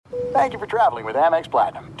Thank you for traveling with Amex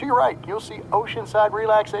Platinum. To your right, you'll see oceanside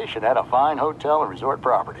relaxation at a fine hotel and resort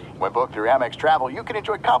property. When booked through Amex Travel, you can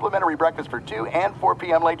enjoy complimentary breakfast for 2 and 4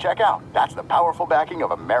 p.m. late checkout. That's the powerful backing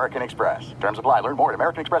of American Express. Terms apply. Learn more at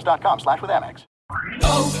americanexpress.com/withAmex.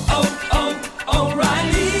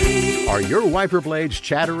 O'Reilly. Are your wiper blades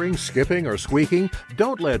chattering, skipping, or squeaking?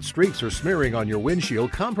 Don't let streaks or smearing on your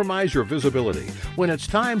windshield compromise your visibility. When it's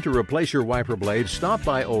time to replace your wiper blades, stop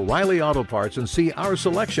by O'Reilly Auto Parts and see our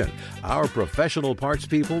selection. Our professional parts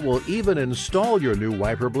people will even install your new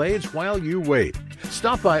wiper blades while you wait.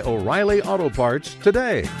 Stop by O'Reilly Auto Parts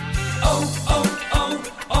today.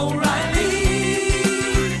 O'Reilly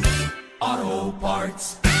Auto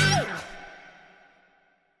Parts.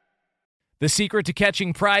 The secret to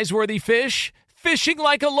catching prize-worthy fish? Fishing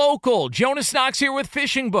like a local. Jonas Knox here with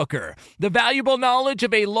Fishing Booker. The valuable knowledge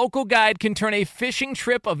of a local guide can turn a fishing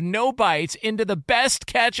trip of no bites into the best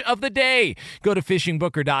catch of the day. Go to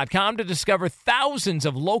fishingbooker.com to discover thousands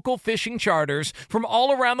of local fishing charters from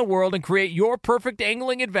all around the world and create your perfect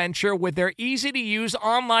angling adventure with their easy-to-use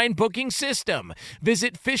online booking system.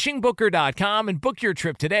 Visit fishingbooker.com and book your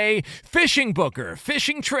trip today. Fishing Booker.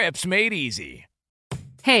 Fishing trips made easy.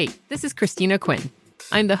 Hey, this is Christina Quinn.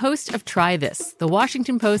 I'm the host of Try This, the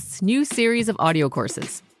Washington Post's new series of audio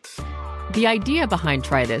courses. The idea behind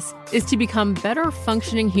Try This is to become better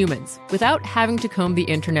functioning humans without having to comb the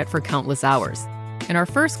internet for countless hours. In our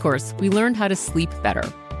first course, we learned how to sleep better.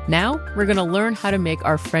 Now, we're going to learn how to make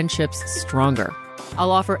our friendships stronger.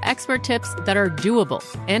 I'll offer expert tips that are doable,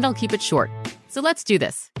 and I'll keep it short. So let's do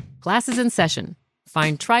this. Class is in session.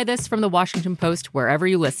 Find Try This from the Washington Post wherever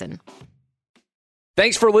you listen.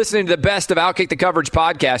 Thanks for listening to the Best of Outkick the Coverage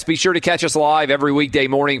podcast. Be sure to catch us live every weekday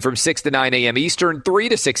morning from 6 to 9 a.m. Eastern, 3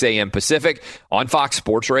 to 6 a.m. Pacific on Fox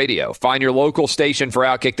Sports Radio. Find your local station for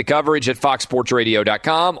Outkick the Coverage at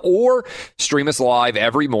foxsportsradio.com or stream us live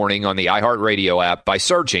every morning on the iHeartRadio app by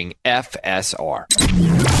searching FSR.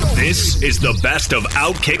 This is the Best of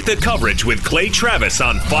Outkick the Coverage with Clay Travis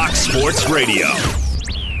on Fox Sports Radio.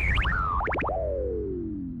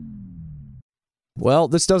 Well,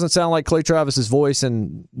 this doesn't sound like Clay Travis's voice,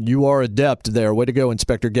 and you are adept there. Way to go,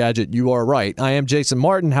 Inspector Gadget. You are right. I am Jason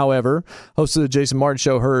Martin, however, host of the Jason Martin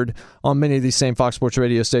Show, heard on many of these same Fox Sports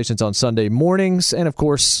radio stations on Sunday mornings, and, of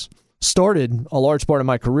course, started a large part of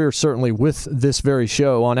my career, certainly, with this very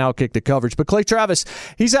show on Outkick the Coverage. But Clay Travis,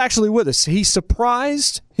 he's actually with us. He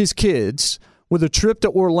surprised his kids with a trip to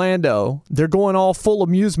Orlando. They're going all full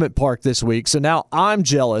amusement park this week, so now I'm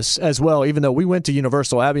jealous as well, even though we went to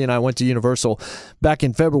Universal. Abby and I went to Universal back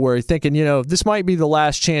in February thinking, this might be the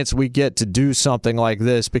last chance we get to do something like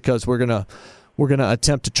this because we're going to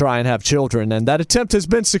attempt to try and have children, and that attempt has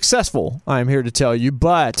been successful, I'm here to tell you.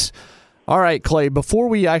 But all right, Clay, before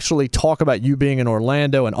we actually talk about you being in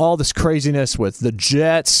Orlando and all this craziness with the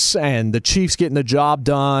Jets and the Chiefs getting the job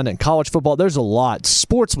done and college football, there's a lot.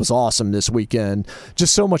 Sports was awesome this weekend.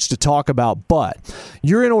 Just so much to talk about. But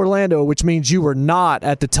you're in Orlando, which means you were not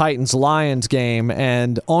at the Titans-Lions game.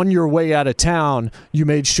 And on your way out of town, you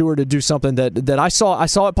made sure to do something that I saw. I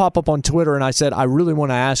saw it pop up on Twitter, and I said, I really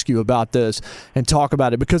want to ask you about this and talk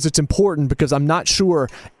about it because it's important, because I'm not sure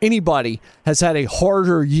anybody has had a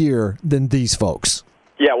harder year than these folks.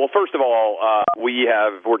 Yeah, well, first of all,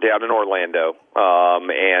 we're down in Orlando,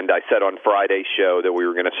 and I said on Friday's show that we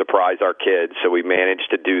were going to surprise our kids, so we managed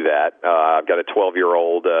to do that. I've got a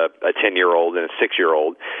 12-year-old, a 10-year-old, and a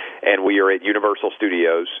 6-year-old, and we are at Universal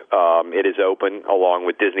Studios. It is open along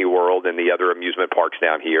with Disney World and the other amusement parks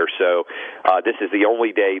down here. So this is the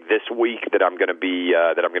only day this week that I'm going to be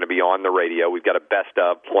on the radio. We've got a best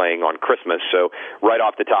of playing on Christmas. So right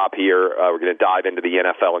off the top here, we're going to dive into the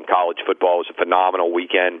NFL and college football. It was a phenomenal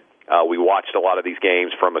weekend. We watched a lot of these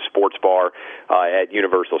games from a sports bar at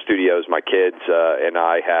Universal Studios. My kids and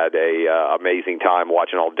I had a amazing time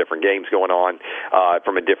watching all the different games going on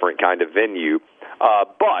from a different kind of venue.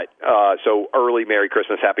 So early Merry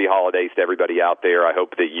Christmas, Happy Holidays to everybody out there. I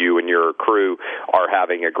hope that you and your crew are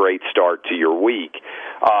having a great start to your week.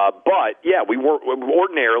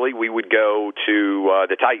 Ordinarily we would go to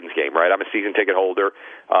the Titans game, right? I'm a season ticket holder.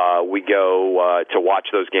 We go to watch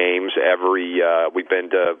those games we've been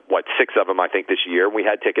to 6 of them I think this year. We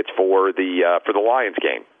had tickets for the Lions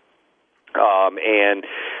game. And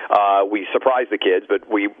we surprised the kids, but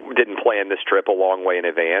we didn't plan this trip a long way in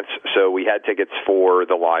advance. So we had tickets for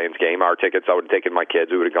the Lions game. Our tickets, I would have taken my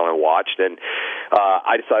kids. We would have gone and watched. And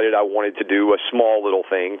I decided I wanted to do a small little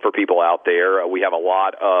thing for people out there. We have a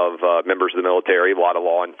lot of members of the military, a lot of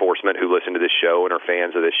law enforcement who listen to this show and are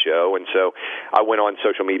fans of this show. And so I went on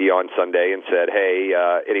social media on Sunday and said, hey,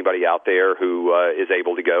 anybody out there who is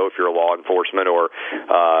able to go, if you're a law enforcement or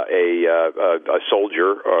a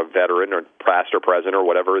soldier or a veteran or past or present or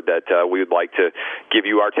whatever, that we would like to give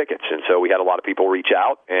you our tickets. And so we had a lot of people reach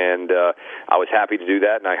out, and I was happy to do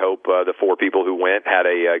that, and I hope the 4 people who went had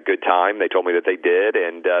a good time. They told me that they did,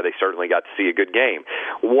 and they certainly got to see a good game.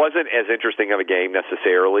 Wasn't as interesting of a game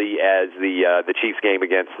necessarily as the Chiefs game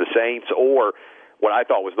against the Saints, or what I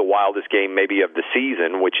thought was the wildest game maybe of the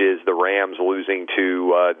season, which is the Rams losing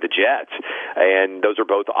to the Jets. And those are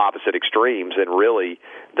both opposite extremes, and really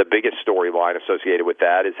the biggest storyline associated with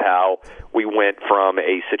that is how we went from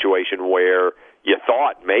a situation where you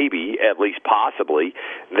thought maybe, at least possibly,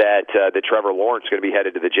 that Trevor Lawrence is going to be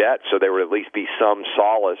headed to the Jets, so there would at least be some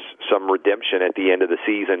solace, some redemption at the end of the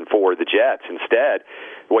season for the Jets. Instead,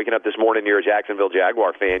 waking up this morning, you're a Jacksonville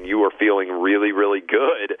Jaguar fan, you are feeling really, really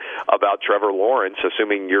good about Trevor Lawrence,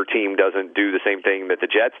 assuming your team doesn't do the same thing that the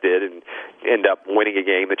Jets did and end up winning a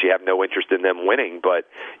game that you have no interest in them winning. But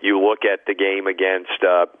you look at the game against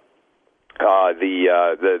the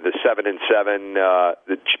 7-7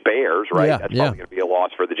 the Bears, right? Yeah, That's probably going to be a loss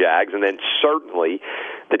for the Jags, and then certainly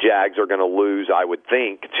the Jags are going to lose, I would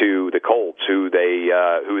think, to the Colts, who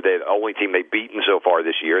the only team they've beaten so far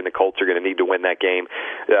this year, and the Colts are going to need to win that game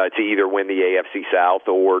to either win the AFC South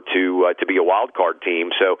or to be a wild card team.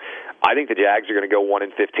 So I think the Jags are going to go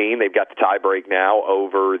 1-15. They've got the tie break now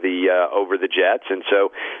over the Jets, and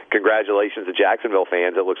so congratulations to Jacksonville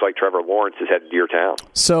fans. It looks like Trevor Lawrence is headed to your town.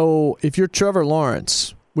 So if you're Trevor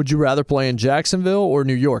Lawrence, would you rather play in Jacksonville or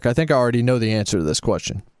New York? I think I already know the answer to this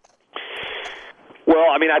question.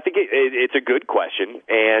 Well, I mean, I think it's a good question,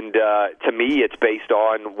 and to me, it's based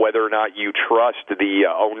on whether or not you trust the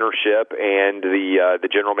ownership and the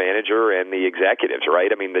general manager and the executives,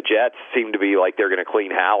 right? I mean, the Jets seem to be like they're going to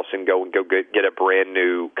clean house and go get a brand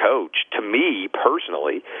new coach. To me,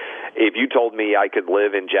 personally, if you told me I could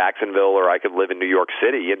live in Jacksonville or I could live in New York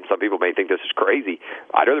City, and some people may think this is crazy,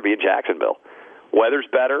 I'd rather be in Jacksonville. Weather's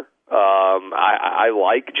better. I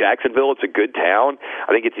like Jacksonville. It's a good town.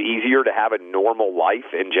 I think it's easier to have a normal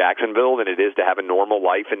life in Jacksonville than it is to have a normal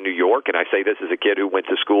life in New York. And I say this as a kid who went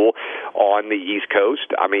to school on the East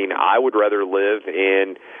Coast. I mean, I would rather live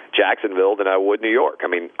in Jacksonville than I would New York. I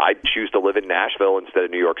mean, I'd choose to live in Nashville instead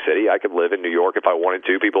of New York City. I could live in New York if I wanted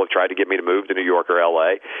to. People have tried to get me to move to New York or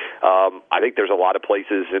L.A. I think there's a lot of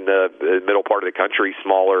places in the middle part of the country,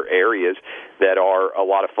 smaller areas, that are a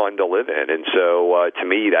lot of fun to live in. And so, to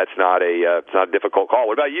me, that's not a difficult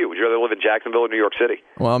call. What about you? Would you rather live in Jacksonville or New York City?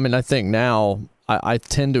 Well, I mean, I think now I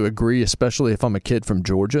tend to agree, especially if I'm a kid from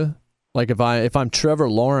Georgia. Like if I'm Trevor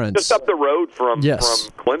Lawrence, just up the road from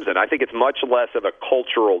Clemson, I think it's much less of a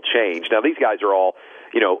cultural change. Now these guys are all,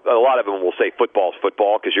 you know, a lot of them will say football's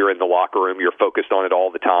football because you're in the locker room, you're focused on it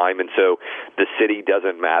all the time, and so the city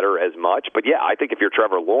doesn't matter as much. But yeah, I think if you're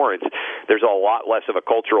Trevor Lawrence, there's a lot less of a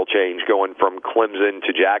cultural change going from Clemson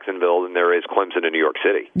to Jacksonville than there is Clemson to New York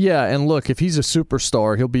City. Yeah, and look, if he's a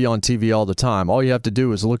superstar, he'll be on TV all the time. All you have to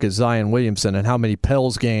do is look at Zion Williamson and how many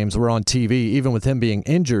Pels games were on TV. Even with him being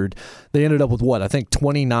injured, they ended up with what, I think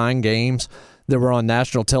 29 games that were on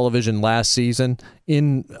national television last season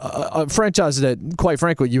in a franchise that, quite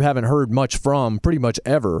frankly, you haven't heard much from pretty much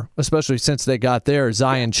ever, especially since they got there.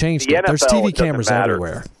 Zion changed it. There's TV cameras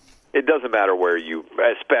everywhere. It doesn't matter where you,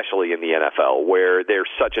 especially in the NFL, where there's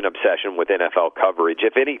such an obsession with NFL coverage.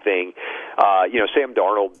 If anything, Sam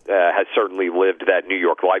Darnold has certainly lived that New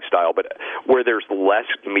York lifestyle, but where there's less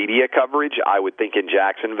media coverage, I would think in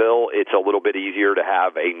Jacksonville, it's a little bit easier to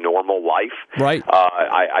have a normal life. Right.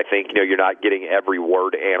 I think you're not getting every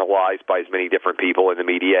word analyzed by as many different people in the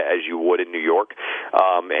media as you would in New York.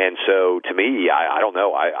 And so, to me, I don't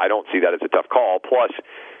know. I don't see that as a tough call. Plus,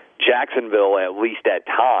 Jacksonville, at least at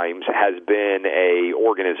times, has been a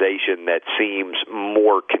organization that seems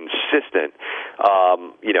more consistent.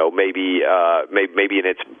 Maybe in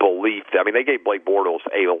its belief. I mean, they gave Blake Bortles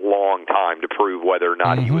a long time to prove whether or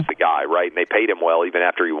not he was the guy, right? And they paid him well even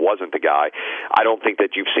after he wasn't the guy. I don't think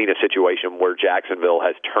that you've seen a situation where Jacksonville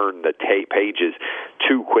has turned the pages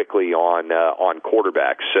too quickly on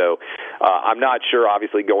quarterbacks. So I'm not sure.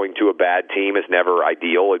 Obviously, going to a bad team is never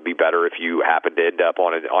ideal. It'd be better if you happen to end up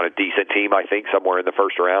on a decent team, I think, somewhere in the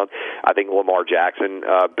first round. I think Lamar Jackson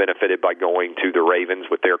benefited by going to the Ravens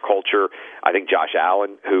with their culture. I think Josh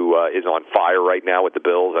Allen, who is on fire right now with the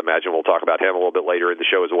Bills, I imagine we'll talk about him a little bit later in the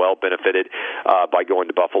show as well, benefited by going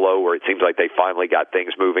to Buffalo, where it seems like they finally got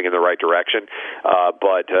things moving in the right direction.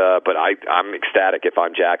 But I'm ecstatic if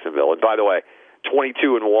I'm Jacksonville. And by the way,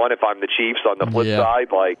 22-1 if I'm the Chiefs. On the flip side,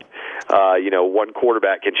 one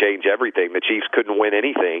quarterback can change everything. The Chiefs couldn't win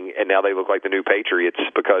anything, and now they look like the new Patriots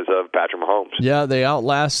because of Patrick Mahomes. Yeah, they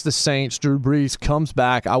outlast the Saints. Drew Brees comes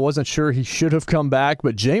back. I wasn't sure he should have come back,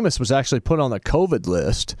 but Jameis was actually put on the COVID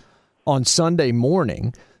list on Sunday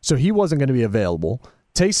morning, so he wasn't going to be available.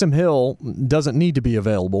 Taysom Hill doesn't need to be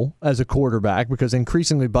available as a quarterback because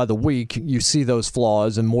increasingly by the week you see those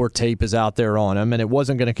flaws and more tape is out there on him, and it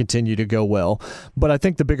wasn't going to continue to go well. But I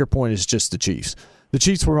think the bigger point is just the Chiefs. The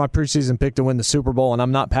Chiefs were my preseason pick to win the Super Bowl, and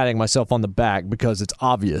I'm not patting myself on the back because it's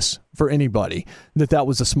obvious for anybody that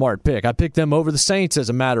was a smart pick. I picked them over the Saints, as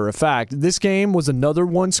a matter of fact. This game was another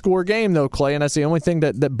one-score game, though, Clay, and that's the only thing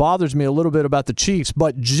that bothers me a little bit about the Chiefs.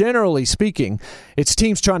 But generally speaking, it's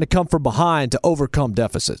teams trying to come from behind to overcome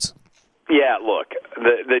deficits. Yeah, look,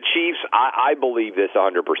 the Chiefs, I believe this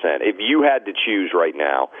 100%. If you had to choose right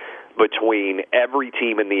now between every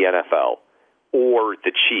team in the NFL or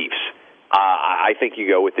the Chiefs, I think you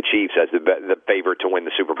go with the Chiefs as the favorite to win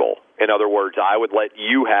the Super Bowl. In other words, I would let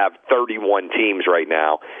you have 31 teams right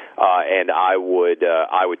now, and I would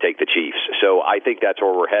take the Chiefs. So I think that's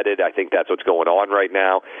where we're headed. I think that's what's going on right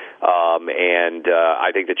now, and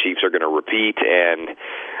I think the Chiefs are going to repeat. And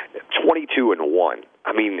 22-1.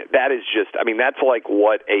 I mean, that's like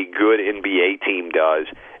what a good NBA team does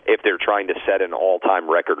if they're trying to set an all-time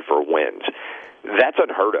record for wins. That's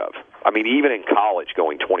unheard of. I mean, even in college,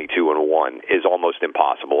 going 22-1 is almost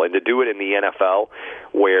impossible. And to do it in the NFL,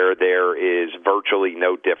 where there is virtually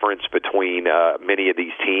no difference between many of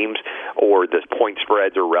these teams, or the point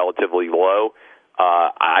spreads are relatively low,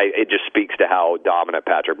 it just speaks to how dominant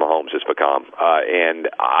Patrick Mahomes has become. And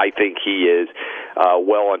I think he is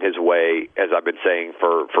well on his way, as I've been saying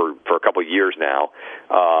for a couple of years now.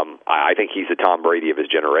 I think he's the Tom Brady of his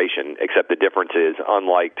generation, except the difference is,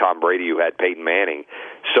 unlike Tom Brady, who had Peyton Manning,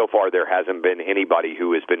 so far there hasn't been anybody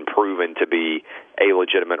who has been proven to be a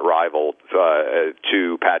legitimate rival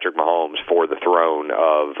to Patrick Mahomes for the throne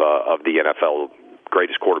of the NFL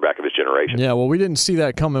greatest quarterback of his generation. Yeah, well, we didn't see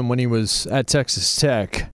that coming when he was at Texas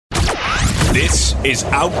Tech. This is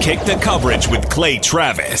Outkick the Coverage with Clay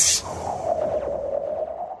Travis.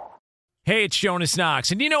 Hey, it's Jonas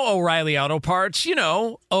Knox, and you know O'Reilly Auto Parts. You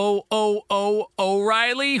know,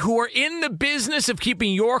 O'Reilly, who are in the business of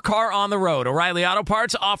keeping your car on the road. O'Reilly Auto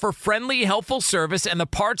Parts offer friendly, helpful service and the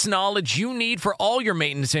parts knowledge you need for all your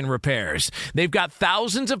maintenance and repairs. They've got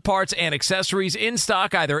thousands of parts and accessories in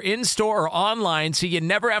stock, either in-store or online, so you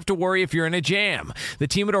never have to worry if you're in a jam. The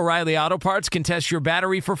team at O'Reilly Auto Parts can test your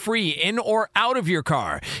battery for free in or out of your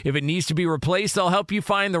car. If it needs to be replaced, they'll help you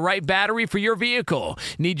find the right battery for your vehicle.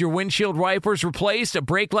 Need your windshield wipers replaced, a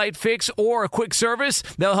brake light fix, or a quick service?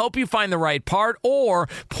 They'll help you find the right part or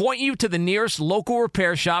point you to the nearest local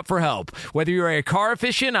repair shop for help. Whether you're a car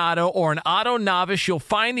aficionado or an auto novice, you'll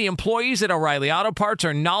find the employees at O'Reilly Auto Parts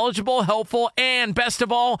are knowledgeable, helpful, and best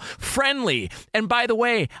of all, friendly. And by the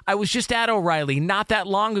way, I was just at O'Reilly not that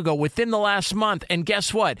long ago, within the last month, and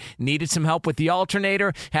guess what? Needed some help with the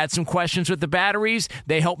alternator, had some questions with the batteries.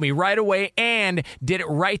 They helped me right away and did it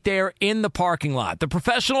right there in the parking lot. The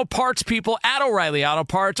professional parts people at O'Reilly Auto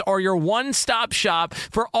Parts are your one-stop shop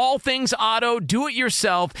for all things auto,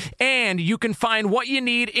 do-it-yourself, and you can find what you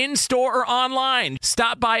need in-store or online.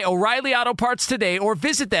 Stop by O'Reilly Auto Parts today or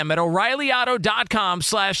visit them at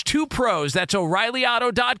O'ReillyAuto.com/2pros. That's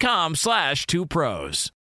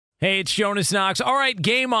O'ReillyAuto.com/2pros. Hey, it's Jonas Knox. All right,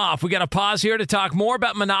 game off. We got to pause here to talk more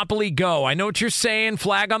about Monopoly Go. I know what you're saying,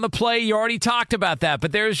 flag on the play. You already talked about that,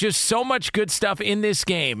 but there's just so much good stuff in this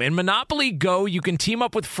game. In Monopoly Go, you can team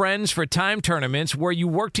up with friends for time tournaments where you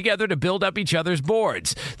work together to build up each other's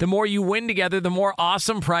boards. The more you win together, the more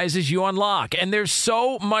awesome prizes you unlock, and there's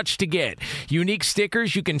so much to get. Unique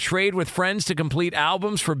stickers you can trade with friends to complete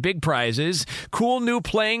albums for big prizes, cool new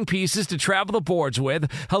playing pieces to travel the boards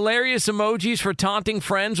with, hilarious emojis for taunting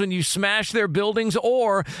friends when when you smash their buildings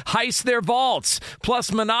or heist their vaults.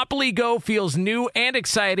 Plus, Monopoly Go feels new and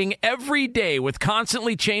exciting every day with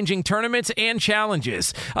constantly changing tournaments and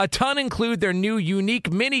challenges. A ton include their new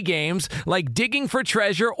unique mini games like digging for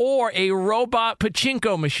treasure or a robot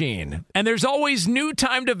pachinko machine. And there's always new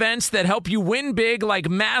timed events that help you win big, like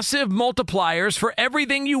massive multipliers for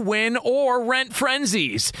everything you win or rent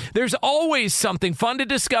frenzies. There's always something fun to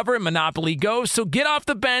discover in Monopoly Go, so get off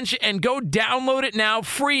the bench and go download it now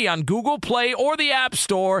free on Google Play or the App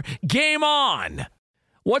Store. Game on!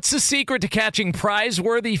 What's the secret to catching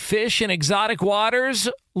prize-worthy fish in exotic waters?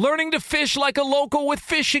 Learning to fish like a local with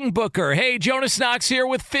Fishing Booker. Hey, Jonas Knox here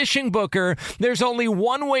with Fishing Booker. There's only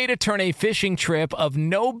one way to turn a fishing trip of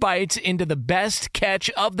no bites into the best catch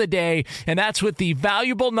of the day, and that's with the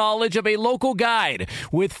valuable knowledge of a local guide.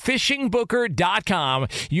 With FishingBooker.com,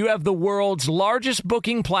 you have the world's largest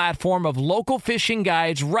booking platform of local fishing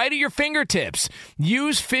guides right at your fingertips.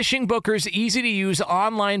 Use Fishing Booker's easy-to-use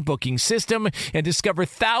online booking system and discover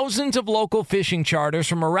thousands of local fishing charters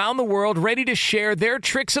from around the world ready to share their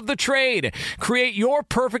tricks of the trade. Create your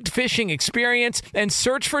perfect fishing experience and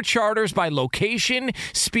search for charters by location,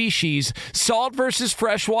 species, salt versus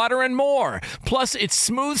freshwater, and more. Plus, it's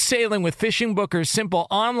smooth sailing with Fishing Booker's simple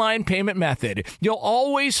online payment method. You'll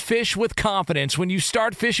always fish with confidence when you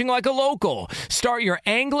start fishing like a local. Start your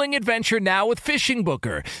angling adventure now with Fishing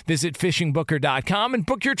Booker. Visit FishingBooker.com and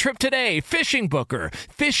book your trip today. Fishing Booker.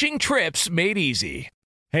 Fishing trips made easy.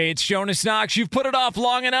 Hey, it's Jonas Knox. You've put it off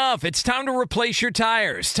long enough. It's time to replace your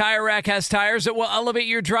tires. Tire Rack has tires that will elevate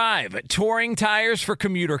your drive. Touring tires for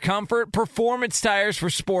commuter comfort, performance tires for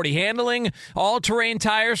sporty handling, all-terrain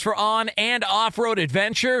tires for on- and off-road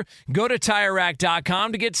adventure. Go to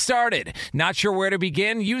TireRack.com to get started. Not sure where to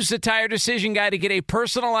begin? Use the Tire Decision Guide to get a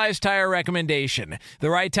personalized tire recommendation. The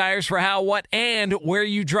right tires for how, what, and where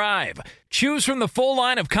you drive. Choose from the full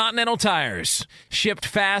line of Continental tires. Shipped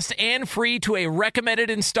fast and free to a recommended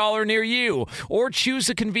installer near you. Or choose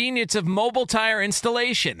the convenience of mobile tire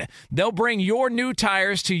installation. They'll bring your new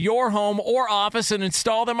tires to your home or office and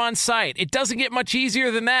install them on site. It doesn't get much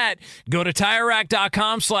easier than that. Go to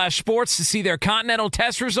TireRack.com/sports to see their Continental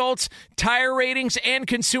test results, tire ratings, and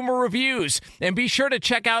consumer reviews. And be sure to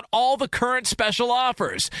check out all the current special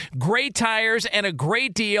offers. Great tires and a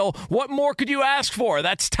great deal. What more could you ask for?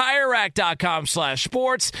 That's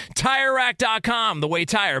TireRack.com/sports. TireRack.com, the way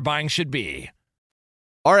tire buying should be.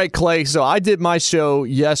 All right, Clay, so I did my show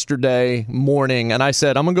yesterday morning, and I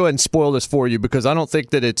said, I'm going to go ahead and spoil this for you because I don't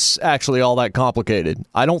think that it's actually all that complicated.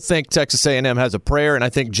 I don't think Texas A&M has a prayer, and I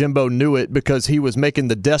think Jimbo knew it because he was making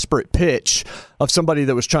the desperate pitch of somebody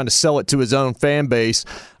that was trying to sell it to his own fan base.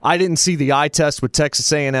 I didn't see the eye test with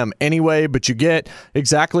Texas A&M anyway, but you get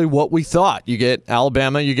exactly what we thought. You get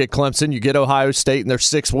Alabama, you get Clemson, you get Ohio State, and their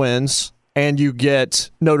 6 wins. And you get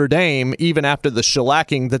Notre Dame even after the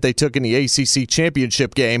shellacking that they took in the ACC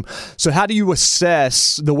championship game. So how do you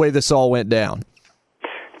assess the way this all went down?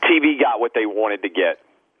 TV got what they wanted to get.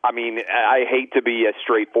 I mean, I hate to be as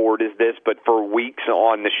straightforward as this, but for weeks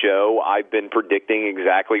on the show, I've been predicting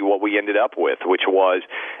exactly what we ended up with, which was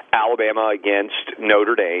Alabama against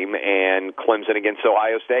Notre Dame and Clemson against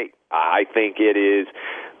Ohio State. I think it is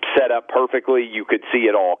set up perfectly. You could see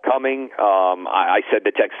it all coming. I said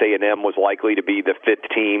that Texas A&M was likely to be the 5th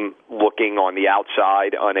team looking on the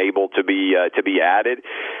outside, unable to be added.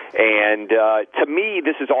 And to me,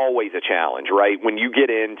 this is always a challenge, right? When you get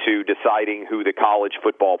into deciding who the college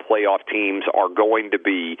football playoff teams are going to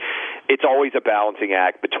be, it's always a balancing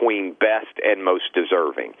act between best and most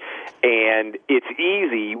deserving. And it's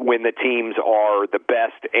easy when the teams are the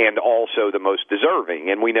best and also the most deserving.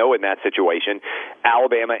 And we know in that situation,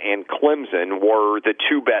 Alabama and Clemson were the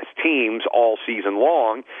 2 best teams all season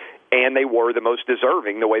long, and they were the most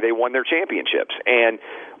deserving the way they won their championships. And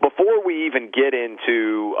before we even get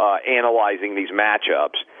into analyzing these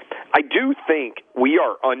matchups, I do think we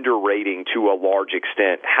are underrating to a large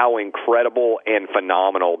extent how incredible and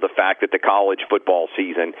phenomenal the fact that the college football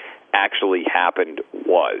season actually happened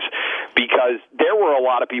was. Because there were a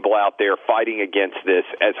lot of people out there fighting against this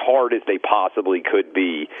as hard as they possibly could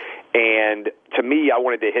be. And to me, I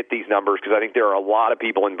wanted to hit these numbers because I think there are a lot of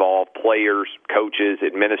people involved, players, coaches,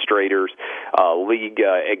 administrators, league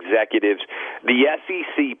executives. The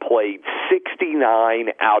SEC played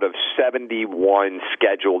 69 out of 71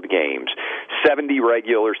 scheduled games. 70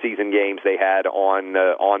 regular season games they had on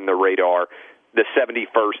the radar. the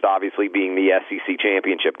 71st obviously being the SEC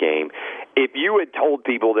championship game. If you had told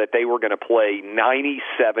people that they were going to play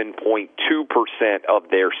 97.2% of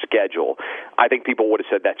their schedule, I think people would have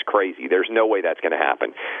said that's crazy. There's no way that's going to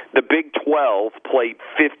happen. The Big 12 played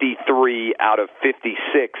 53 out of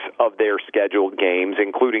 56 of their scheduled games,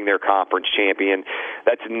 including their conference champion.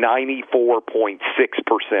 That's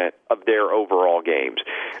 94.6% of their overall games.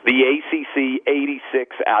 The ACC,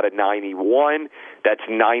 86 out of 91. That's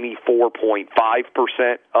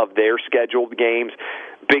 94.5% of their scheduled games.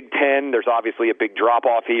 Big Ten, there's obviously a big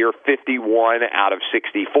drop-off here, 51 out of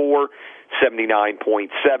 64,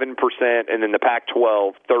 79.7%. And then the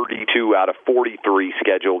Pac-12, 32 out of 43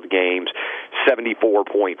 scheduled games,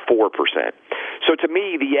 74.4%. So to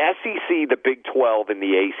me, the SEC, the Big 12, and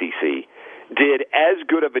the ACC did as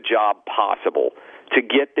good of a job possible to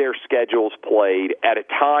get their schedules played at a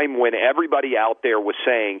time when everybody out there was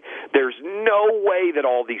saying, there's no way that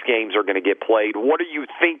all these games are going to get played. What are you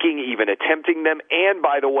thinking, even attempting them? And,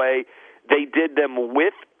 by the way, they did them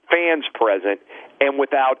with fans present and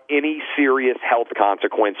without any serious health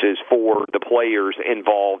consequences for the players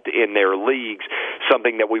involved in their leagues,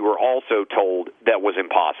 something that we were also told that was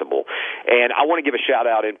impossible. And I want to give a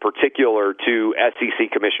shout-out in particular to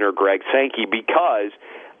SEC Commissioner Greg Sankey, because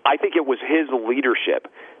I think it was his leadership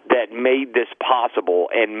that made this possible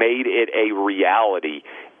and made it a reality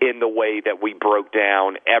in the way that we broke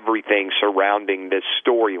down everything surrounding this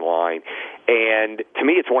storyline. And to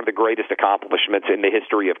me, it's one of the greatest accomplishments in the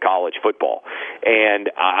history of college football. And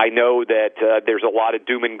I know that there's a lot of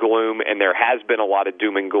doom and gloom, and there has been a lot of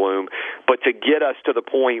doom and gloom, but to get us to the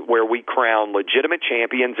point where we crown legitimate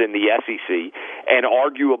champions in the SEC and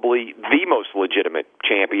arguably the most legitimate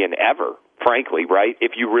champion ever, frankly, right?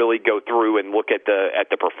 If you really go through and look at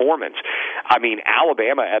the performance, I mean,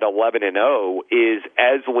 Alabama at 11-0 is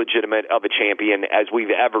as legitimate of a champion as we've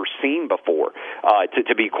ever seen before,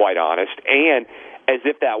 to be quite honest. And as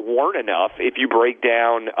if that weren't enough, if you break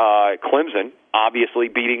down Clemson, obviously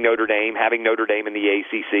beating Notre Dame, having Notre Dame in the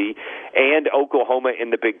ACC, and Oklahoma in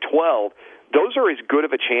the Big 12, those are as good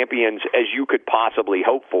of a champions as you could possibly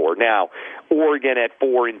hope for. Now, Oregon at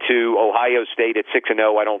 4-2, Ohio State at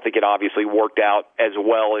 6-0. I don't think it obviously worked out as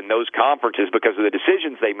well in those conferences because of the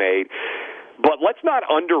decisions they made. But let's not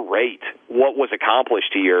underrate what was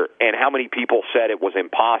accomplished here and how many people said it was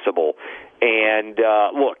impossible. And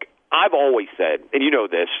look, I've always said, and you know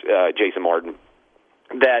this, Jason Martin,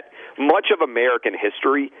 that much of American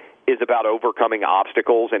history is about overcoming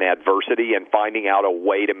obstacles and adversity and finding out a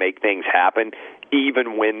way to make things happen,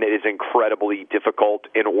 even when it is incredibly difficult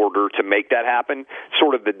in order to make that happen.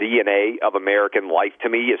 Sort of the DNA of American life to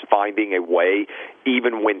me is finding a way,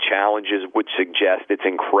 even when challenges would suggest it's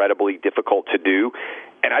incredibly difficult to do.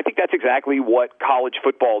 And I think that's exactly what college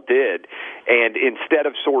football did. And instead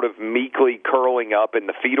of sort of meekly curling up in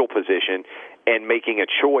the fetal position and making a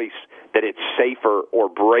choice that it's safer or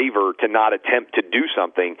braver to not attempt to do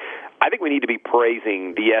something, I think we need to be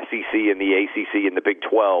praising the SEC and the ACC and the Big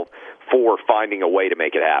 12 for finding a way to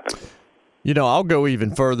make it happen. You know, I'll go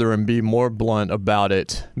even further and be more blunt about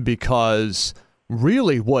it, because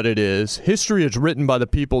really what it is, history is written by the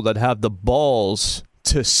people that have the balls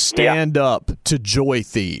to stand up to joy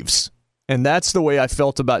thieves. And that's the way I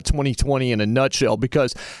felt about 2020 in a nutshell,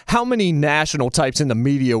 because how many national types in the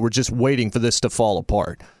media were just waiting for this to fall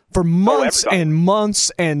apart? For months and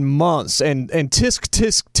months and months, and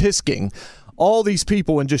tisking all these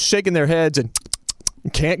people and just shaking their heads and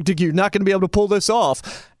you're not going to be able to pull this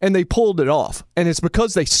off. And they pulled it off. And it's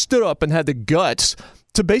because they stood up and had the guts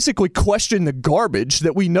to basically question the garbage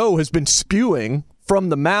that we know has been spewing from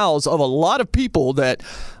the mouths of a lot of people that,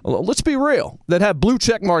 let's be real, that have blue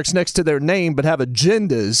check marks next to their name but have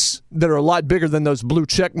agendas that are a lot bigger than those blue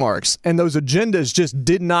check marks. And those agendas just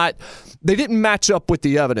didn't match up with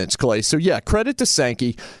the evidence, Clay. So, yeah, credit to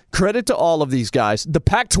Sankey, credit to all of these guys. The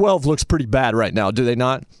Pac-12 looks pretty bad right now, do they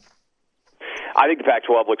not? I think the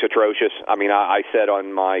Pac-12 looks atrocious. I mean, I said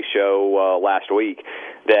on my show last week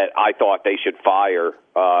that I thought they should fire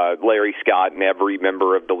Larry Scott and every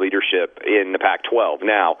member of the leadership in the Pac-12.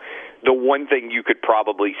 Now, the one thing you could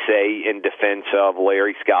probably say in defense of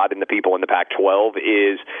Larry Scott and the people in the Pac-12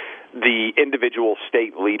 is the individual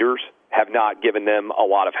state leaders have not given them a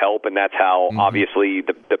lot of help, and that's how, obviously,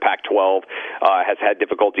 the Pac-12 has had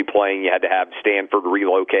difficulty playing. You had to have Stanford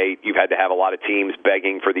relocate. You've had to have a lot of teams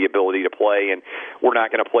begging for the ability to play, and we're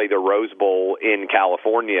not going to play the Rose Bowl in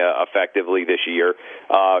California effectively this year.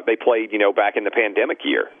 They played, back in the pandemic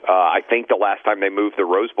year. I think the last time they moved the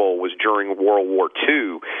Rose Bowl was during World War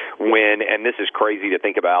II when, and this is crazy to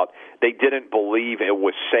think about, they didn't believe it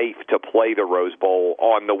was safe to play the Rose Bowl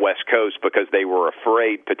on the West Coast because they were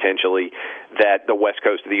afraid potentially potentially that the west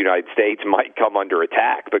coast of the United States might come under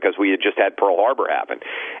attack because we had just had Pearl Harbor happen.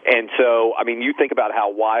 And so, I mean, you think about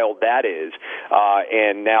how wild that is,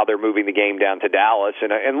 and now they're moving the game down to Dallas.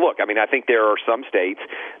 And look, I mean, I think there are some states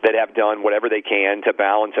that have done whatever they can to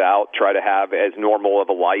balance out, try to have as normal of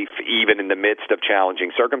a life, even in the midst of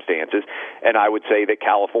challenging circumstances. And I would say that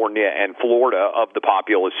California and Florida, of the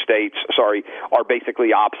populous states, are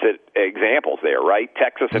basically opposite examples there, right?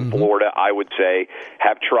 Texas and Florida, I would say,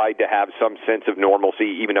 have tried to have some sense of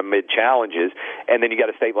normalcy even amid challenges. And then you got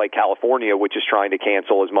a state like California, which is trying to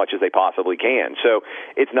cancel as much as they possibly can. So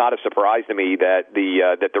it's not a surprise to me that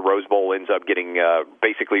the Rose Bowl ends up getting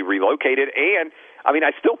basically relocated. And I mean,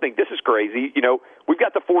 I still think this is crazy. You know, we've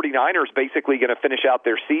got the 49ers basically going to finish out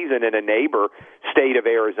their season in a neighbor state of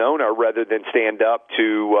Arizona rather than stand up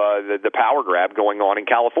to the power grab going on in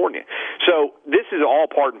California. So this is all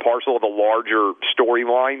part and parcel of a larger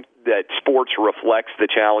storyline that sports reflects the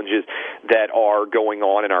challenges that are going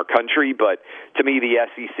on in our country. But to me, the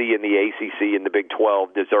SEC and the ACC and the Big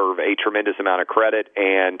 12 deserve a tremendous amount of credit.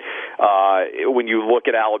 And when you look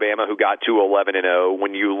at Alabama, who got to 11-0,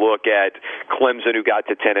 when you look at Clemson, who got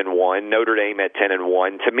to 10-1, Notre Dame at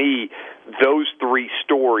 10-1, to me, those three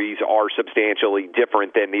stories are substantially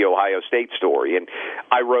different than the Ohio State story. And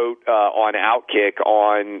I wrote on Outkick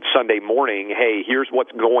on Sunday morning, hey, here's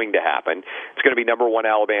what's going to happen. It's going to be number 1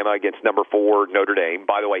 Alabama against number 4 Notre Dame.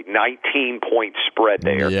 By the way, 19-point spread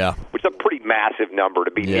there, which is a pretty massive number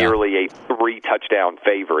to be nearly a 3-touchdown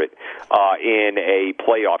favorite in a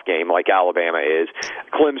playoff game like Alabama is.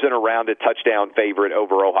 Clemson around a touchdown favorite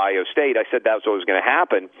over Ohio State. I said that's what was going to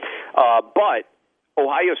happen. But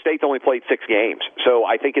Ohio State's only played 6 games, so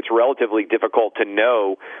I think it's relatively difficult to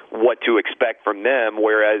know what to expect from them,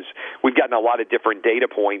 whereas we've gotten a lot of different data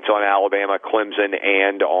points on Alabama, Clemson,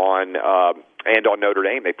 and on Notre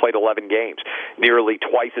Dame. They played 11 games, nearly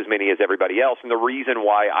twice as many as everybody else. And the reason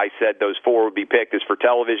why I said those 4 would be picked is for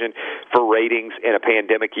television, for ratings in a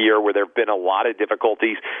pandemic year where there have been a lot of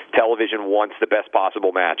difficulties. Television wants the best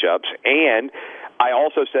possible matchups. And I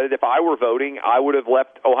also said that if I were voting, I would have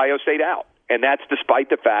left Ohio State out. And that's despite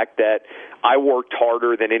the fact that I worked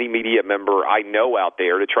harder than any media member I know out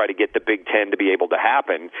there to try to get the Big Ten to be able to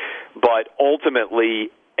happen. But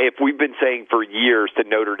ultimately, if we've been saying for years to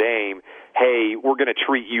Notre Dame, hey, we're going to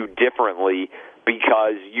treat you differently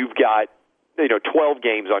because you've got 12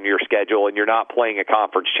 games on your schedule and you're not playing a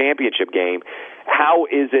conference championship game, how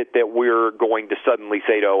is it that we're going to suddenly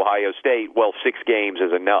say to Ohio State, well, 6 games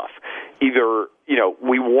is enough? Either,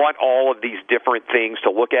 we want all of these different things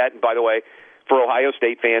to look at. And by the way, for Ohio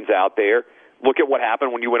State fans out there, look at what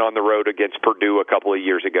happened when you went on the road against Purdue a couple of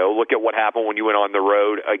years ago. Look at what happened when you went on the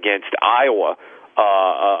road against Iowa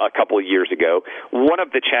a couple of years ago. One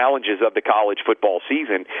of the challenges of the college football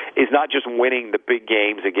season is not just winning the big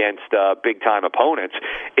games against big-time opponents,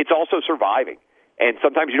 it's also surviving. And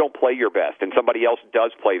sometimes you don't play your best, and somebody else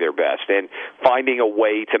does play their best. And finding a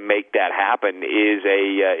way to make that happen is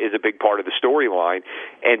a big part of the storyline.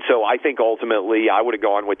 And so I think ultimately I would have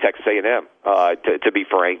gone with Texas A&M, to be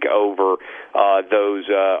frank, over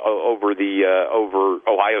over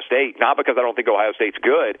Ohio State. Not because I don't think Ohio State's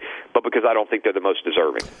good, but because I don't think they're the most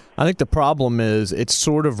deserving. I think the problem is it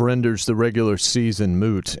sort of renders the regular season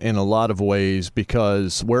moot in a lot of ways,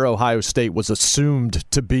 because where Ohio State was assumed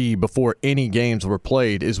to be before any games were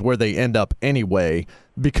played is where they end up anyway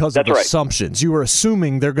because of assumptions. You were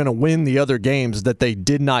assuming they're going to win the other games that they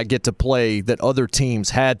did not get to play, that other teams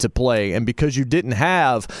had to play. And because you didn't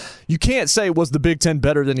have, you can't say, was the Big Ten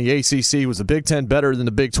better than the ACC? Was the Big Ten better than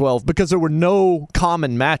the Big 12? Because there were no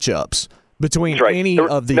common matchups between any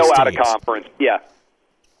of these teams. No out-of-conference, yeah.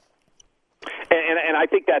 And I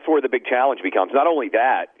think that's where the big challenge becomes. Not only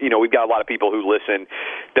that, we've got a lot of people who listen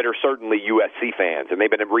that are certainly USC fans, and they've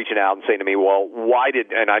been reaching out and saying to me, well,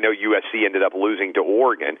 and I know USC ended up losing to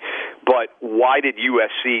Oregon, but why did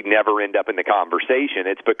USC never end up in the conversation?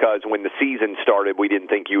 It's because when the season started, we didn't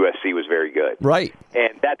think USC was very good. Right.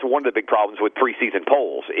 And that's one of the big problems with preseason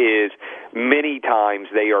polls is many times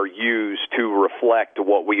they are used to reflect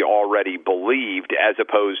what we already believed as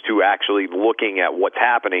opposed to actually looking at what's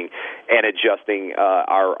happening and adjusting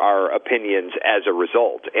our opinions as a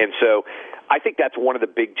result. And so I think that's one of the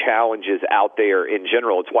big challenges out there in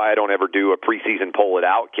general. It's why I don't ever do a preseason poll at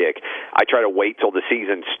Outkick. I try to wait till the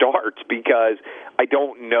season starts because I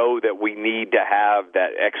don't know that we need to have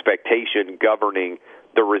that expectation governing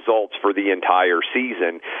the results for the entire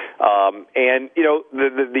season. And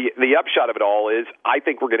the upshot of it all is I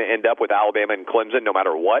think we're going to end up with Alabama and Clemson no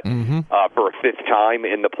matter what for a fifth time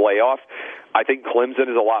in the playoff. I think Clemson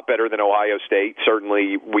is a lot better than Ohio State.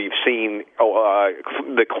 Certainly, we've seen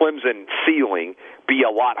the Clemson ceiling be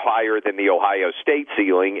a lot higher than the Ohio State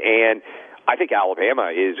ceiling, and I think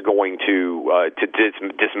Alabama is going to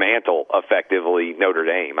dismantle effectively Notre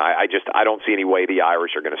Dame. I don't see any way the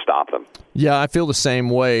Irish are going to stop them. Yeah, I feel the same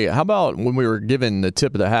way. How about when we were giving the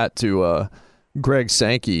tip of the hat to Greg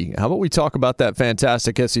Sankey? How about we talk about that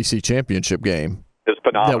fantastic SEC championship game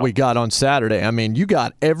that we got on Saturday? I mean, you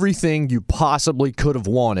got everything you possibly could have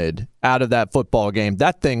wanted out of that football game.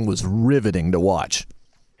 That thing was riveting to watch.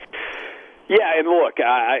 Yeah, and look,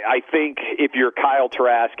 I think if you're Kyle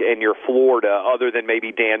Trask and you're Florida, other than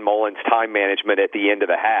maybe Dan Mullen's time management at the end of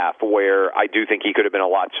the half, where I do think he could have been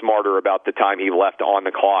a lot smarter about the time he left on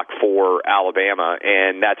the clock for Alabama,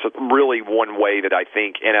 and that's really one way that I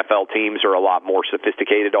think NFL teams are a lot more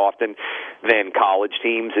sophisticated often than college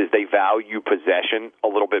teams, is they value possession a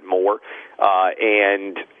little bit more.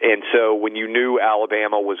 And so when you knew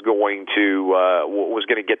Alabama was going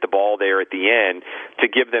to get the ball there at the end, to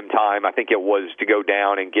give them time, I think it was to go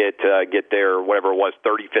down and get their, whatever it was,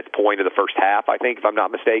 35th point of the first half, I think, if I'm not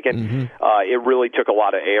mistaken. It really took a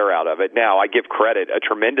lot of air out of it. Now, I give credit, a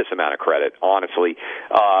tremendous amount of credit, honestly,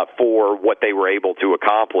 for what they were able to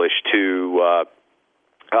accomplish to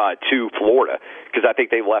Florida, because I think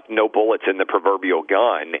they left no bullets in the proverbial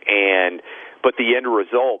gun. But the end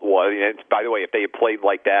result was, and by the way, if they had played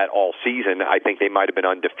like that all season, I think they might have been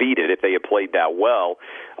undefeated. If they had played that well,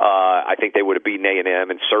 I think they would have beaten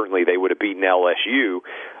A&M, and certainly they would have beaten LSU.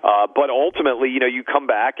 But ultimately, you come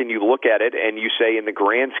back and you look at it and you say, in the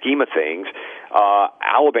grand scheme of things,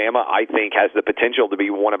 Alabama, I think, has the potential to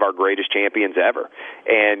be one of our greatest champions ever.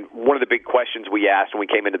 And one of the big questions we asked when we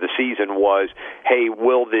came into the season was, hey,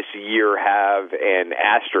 will this year have an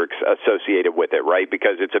asterisk associated with it, right?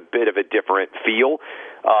 Because it's a bit of a different feel.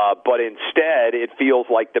 But instead, it feels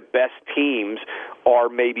like the best teams are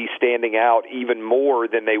maybe standing out even more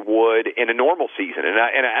than they would in a normal season.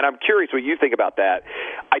 And I'm curious what you think about that.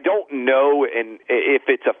 I don't know if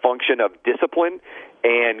it's a function of discipline,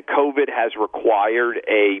 and COVID has required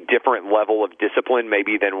a different level of discipline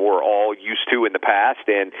maybe than we're all used to in the past.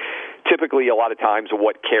 And typically, a lot of times,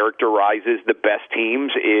 what characterizes the best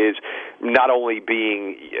teams is not only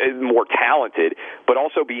being more talented, but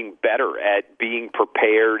also being better at being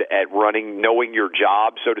prepared, at running, knowing your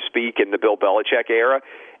job, so to speak, in the Bill Belichick era.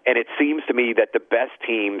 And it seems to me that the best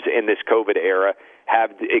teams in this COVID era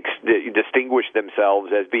have distinguished themselves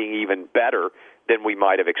as being even better than we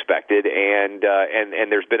might have expected, and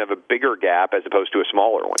there's been a bigger gap as opposed to a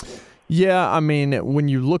smaller one. Yeah, I mean, when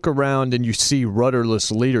you look around and you see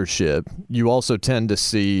rudderless leadership, you also tend to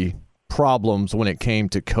see problems when it came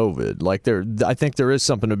to COVID. Like I think there is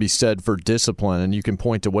something to be said for discipline, and you can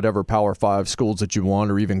point to whatever Power 5 schools that you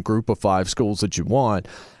want or even Group of 5 schools that you want.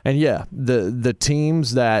 And yeah, the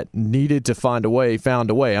teams that needed to find a way found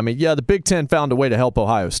a way. I mean, yeah, the Big Ten found a way to help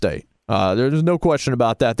Ohio State. There's no question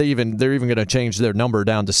about that. They're even going to change their number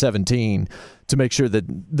down to 17 to make sure that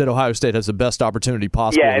Ohio State has the best opportunity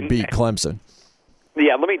possible to beat Clemson.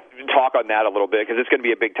 Yeah, let me talk on that a little bit, because it's going to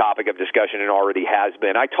be a big topic of discussion and already has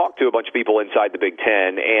been. I talked to a bunch of people inside the Big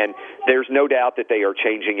Ten, and there's no doubt that they are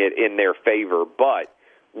changing it in their favor. But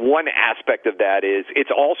one aspect of that is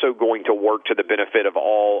it's also going to work to the benefit of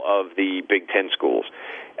all of the Big Ten schools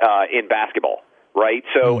in basketball. Right?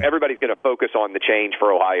 So everybody's going to focus on the change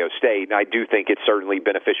for Ohio State, and I do think it's certainly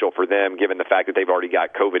beneficial for them given the fact that they've already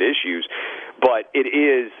got COVID issues. But it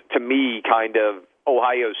is, to me, kind of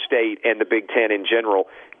Ohio State and the Big Ten in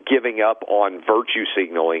general giving up on virtue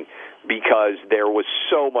signaling, because there was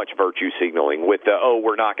so much virtue signaling with the,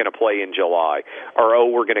 we're not going to play in July,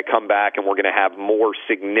 or, we're going to come back and we're going to have more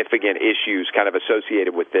significant issues kind of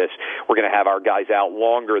associated with this. We're going to have our guys out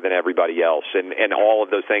longer than everybody else, and all of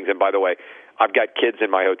those things. And by the way, I've got kids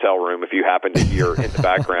in my hotel room. If you happen to hear in the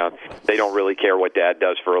background, they don't really care what Dad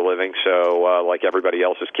does for a living. So, like everybody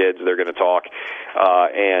else's kids, they're going to talk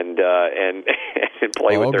and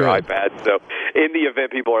play with their iPads. So, in the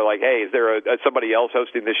event people are like, "Hey, is there somebody else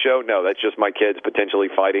hosting this show?" No, that's just my kids potentially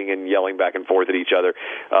fighting and yelling back and forth at each other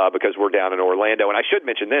because we're down in Orlando. And I should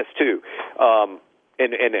mention this too.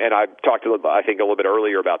 and I talked I think a little bit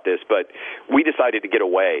earlier about this, but we decided to get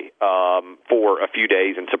away for a few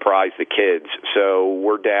days and surprise the kids. So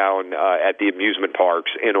we're down at the amusement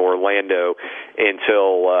parks in Orlando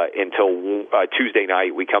until Tuesday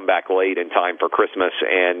night. We come back late in time for Christmas,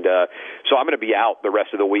 and so I'm going to be out the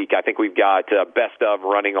rest of the week. I think we've got Best of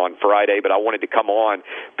running on Friday, but I wanted to come on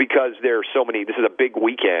because there's so many. This is a big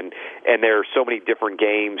weekend, and there are so many different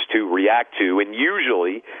games to react to, and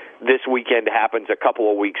usually this weekend happens a couple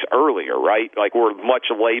of weeks earlier, right? Like we're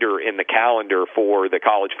much later in the calendar for the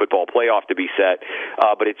college football playoff to be set,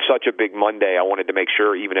 but it's such a big Monday. I wanted to make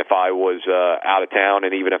sure, even if I was out of town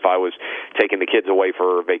and even if I was taking the kids away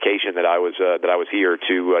for vacation, that I was here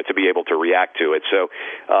to be able to react to it. So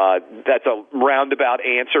that's a roundabout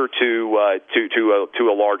answer to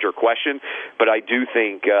a larger question, but I do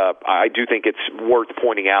think it's worth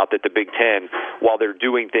pointing out that the Big Ten, while they're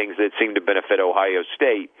doing things that seem to benefit Ohio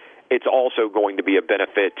State, it's also going to be a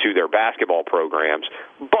benefit to their basketball programs.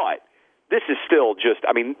 But this is still just,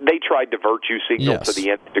 I mean, they tried to virtue signal to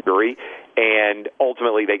the nth degree, and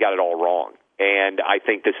ultimately they got it all wrong. And I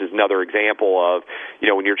think this is another example of,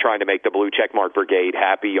 when you're trying to make the Blue Checkmark Brigade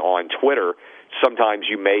happy on Twitter, sometimes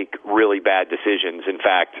you make really bad decisions. In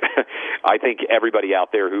fact, I think everybody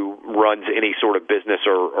out there who runs any sort of business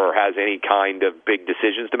or has any kind of big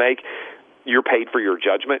decisions to make, you're paid for your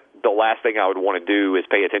judgment. The last thing I would want to do is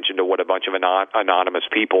pay attention to what a bunch of anonymous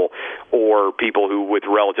people or people who with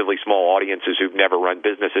relatively small audiences who've never run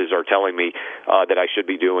businesses are telling me that I should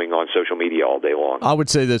be doing on social media all day long. I would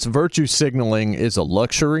say this virtue signaling is a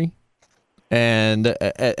luxury. And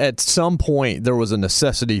at some point, there was a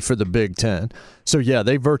necessity for the Big Ten. So, yeah,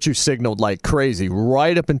 they virtue signaled like crazy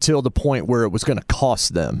right up until the point where it was going to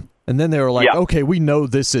cost them. And then they were like, okay, we know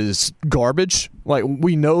this is garbage. Like,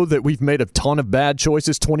 we know that we've made a ton of bad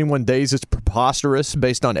choices. 21 days is preposterous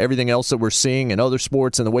based on everything else that we're seeing in other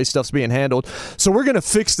sports and the way stuff's being handled. So we're going to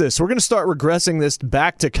fix this. We're going to start regressing this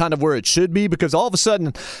back to kind of where it should be, because all of a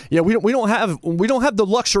sudden, we don't have the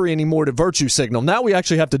luxury anymore to virtue signal. Now we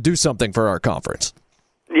actually have to do something for our conference.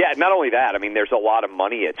 Yeah, not only that, I mean, there's a lot of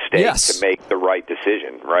money at stake to make the right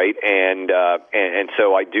decision, right? And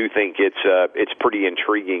so I do think it's pretty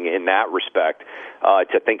intriguing in that respect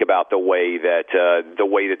to think about the way that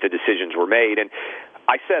the decisions were made. And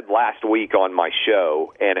I said last week on my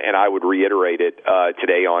show, and I would reiterate it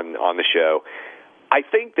today on the show, I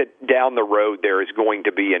think that down the road there is going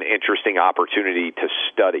to be an interesting opportunity to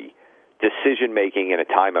study decision-making in a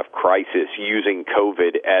time of crisis using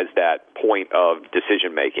COVID as that point of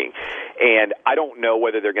decision-making. And I don't know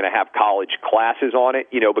whether they're going to have college classes on it,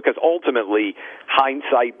 because ultimately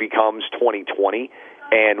hindsight becomes 20/20,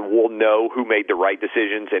 and we'll know who made the right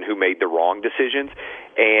decisions and who made the wrong decisions.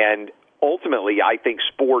 And ultimately, I think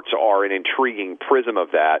sports are an intriguing prism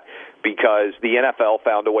of that, because the NFL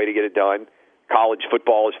found a way to get it done. College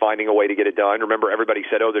football is finding a way to get it done. Remember, everybody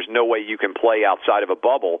said, there's no way you can play outside of a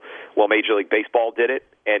bubble. Well, Major League Baseball did it,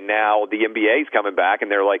 and now the NBA is coming back, and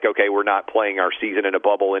they're like, okay, we're not playing our season in a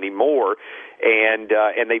bubble anymore, and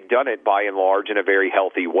they've done it by and large in a very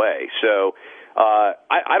healthy way. So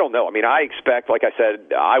I don't know. I mean, I expect, like I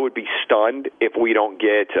said, I would be stunned if we don't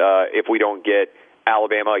get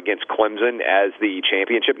Alabama against Clemson as the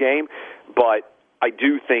championship game, but I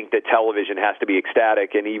do think that television has to be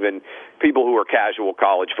ecstatic, and even people who are casual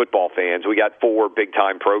college football fans. We got 4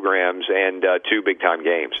 big-time programs and 2 big-time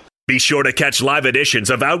games. Be sure to catch live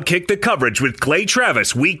editions of Outkick the Coverage with Clay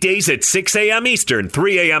Travis weekdays at 6 a.m. Eastern,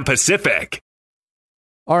 3 a.m. Pacific.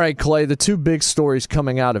 All right, Clay, the 2 big stories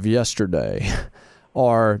coming out of yesterday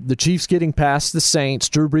are the Chiefs getting past the Saints,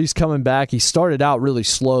 Drew Brees coming back. He started out really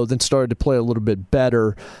slow, then started to play a little bit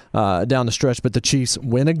better down the stretch, but the Chiefs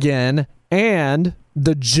win again, and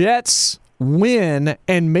the Jets win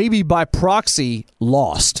and maybe by proxy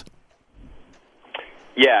lost.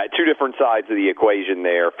 Yeah, 2 different sides of the equation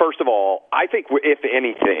there. First of all, I think, if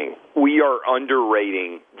anything, we are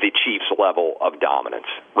underrating the Chiefs' level of dominance,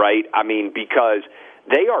 right? I mean, because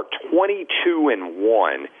they are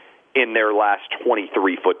 22-1 in their last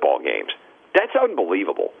 23 football games. That's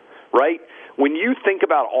unbelievable, right? When you think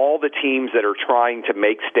about all the teams that are trying to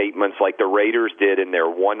make statements like the Raiders did in their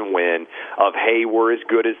one win of, hey, we're as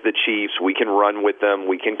good as the Chiefs, we can run with them,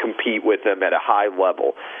 we can compete with them at a high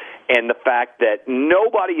level, and the fact that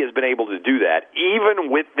nobody has been able to do that,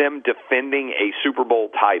 even with them defending a Super Bowl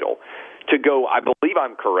title, to go, I believe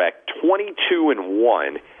I'm correct,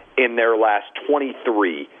 22-1 in their last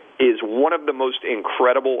 23 is one of the most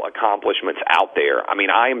incredible accomplishments out there. I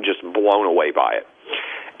mean, I am just blown away by it.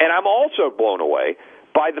 And I'm also blown away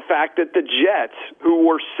by the fact that the Jets, who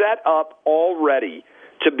were set up already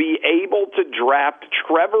to be able to draft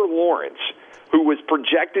Trevor Lawrence, who was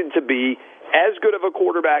projected to be as good of a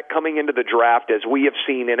quarterback coming into the draft as we have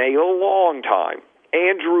seen in a long time.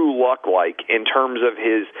 Andrew Luck-like in terms of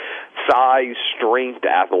his size, strength,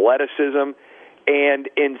 athleticism, and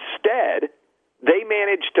instead they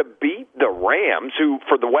managed to beat the Rams, who,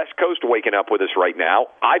 for the West Coast waking up with us right now,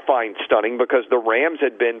 I find stunning because the Rams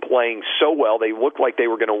had been playing so well. They looked like they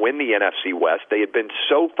were going to win the NFC West. They had been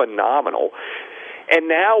so phenomenal. And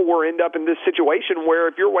now we're end up in this situation where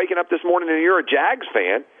if you're waking up this morning and you're a Jags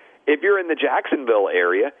fan, if you're in the Jacksonville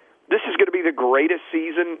area, this is going to be the greatest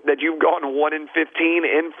season that you've gone 1-15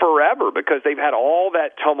 in forever because they've had all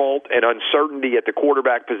that tumult and uncertainty at the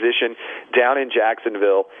quarterback position down in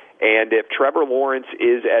Jacksonville. And if Trevor Lawrence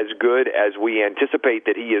is as good as we anticipate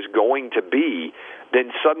that he is going to be,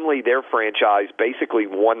 then suddenly their franchise basically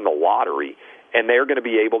won the lottery, and they're going to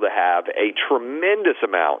be able to have a tremendous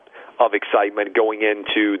amount of excitement going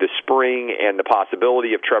into the spring and the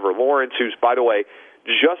possibility of Trevor Lawrence, who's, by the way,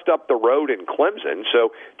 just up the road in Clemson. So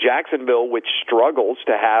Jacksonville, which struggles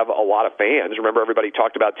to have a lot of fans. Remember, everybody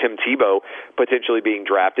talked about Tim Tebow potentially being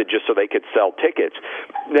drafted just so they could sell tickets.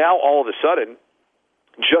 Now, all of a sudden,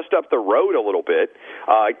 just up the road a little bit,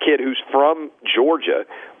 a kid who's from Georgia,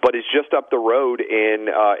 but is just up the road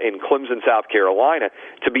in Clemson, South Carolina,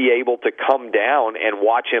 to be able to come down and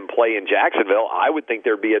watch him play in Jacksonville. I would think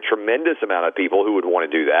there'd be a tremendous amount of people who would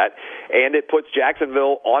want to do that, and it puts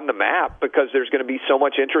Jacksonville on the map because there's going to be so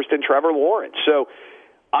much interest in Trevor Lawrence. So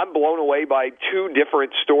I'm blown away by two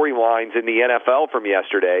different storylines in the NFL from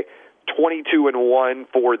yesterday. 22-1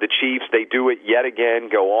 for the Chiefs. They do it yet again,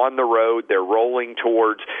 go on the road. They're rolling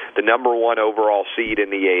towards the number one overall seed in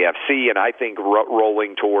the AFC, and I think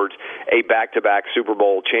rolling towards a back-to-back Super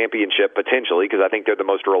Bowl championship potentially, because I think they're the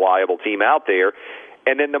most reliable team out there.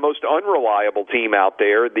 And then the most unreliable team out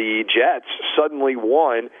there, the Jets, suddenly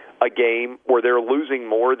won a game where they're losing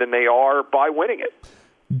more than they are by winning it.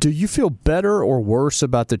 Do you feel better or worse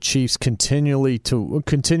about the Chiefs continually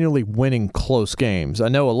winning close games? I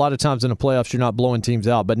know a lot of times in the playoffs you're not blowing teams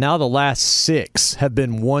out, but now the last 6 have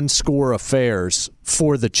been one-score affairs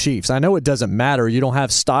for the Chiefs. I know it doesn't matter. You don't have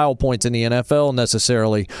style points in the NFL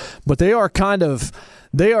necessarily, but they are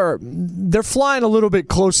they're flying a little bit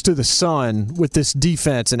close to the sun with this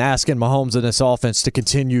defense and asking Mahomes and this offense to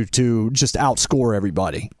continue to just outscore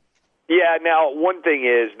everybody. Yeah, now, one thing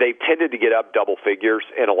is they've tended to get up double figures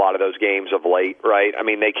in a lot of those games of late, right? I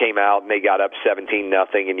mean, they came out and they got up 17-0,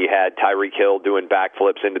 and you had Tyreek Hill doing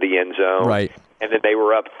backflips into the end zone. Right. And then they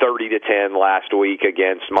were up 30-10 last week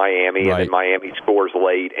against Miami, right. And then Miami scores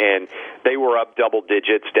late. And they were up double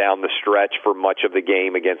digits down the stretch for much of the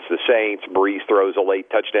game against the Saints. Breeze throws a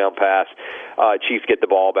late touchdown pass. Chiefs get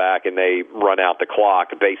the ball back, and they run out the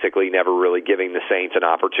clock, basically never really giving the Saints an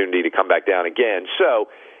opportunity to come back down again.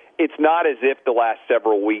 So it's not as if the last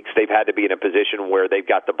several weeks they've had to be in a position where they've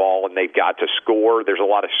got the ball and they've got to score. There's a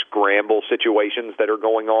lot of scramble situations that are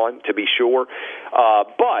going on, to be sure.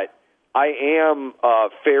 But I am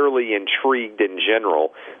fairly intrigued in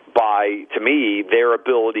general by, to me, their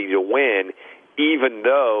ability to win, even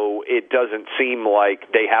though it doesn't seem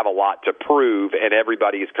like they have a lot to prove and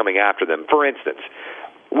everybody is coming after them. For instance,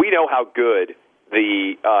 we know how good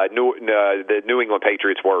the New England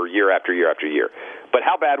Patriots were year after year after year. But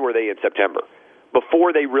how bad were they in September?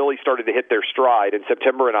 Before they really started to hit their stride in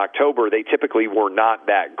September and October, they typically were not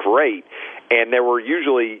that great. And there were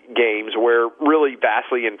usually games where really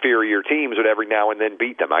vastly inferior teams would every now and then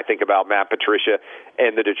beat them. I think about Matt Patricia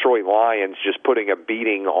and the Detroit Lions just putting a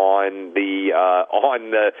beating on the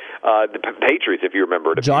Patriots, if you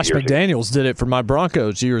remember. Josh McDaniels did it for my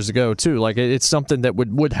Broncos years ago, too. Like, it's something that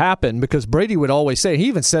would happen because Brady would always say, he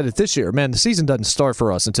even said it this year, man, the season doesn't start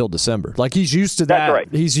for us until December. Like, he's used to that. That's right.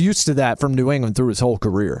 He's used to that from New England through his whole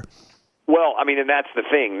career. Well, I mean, and that's the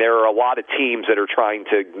thing. There are a lot of teams that are trying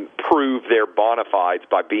to prove their bona fides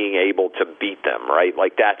by being able to beat them, right?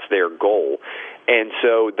 Like, that's their goal. And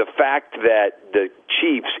so the fact that the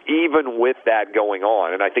Chiefs, even with that going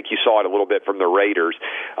on, and I think you saw it a little bit from the Raiders,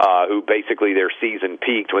 who basically their season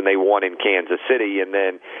peaked when they won in Kansas City, and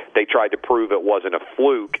then they tried to prove it wasn't a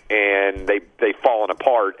fluke, and they've fallen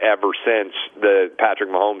apart ever since the Patrick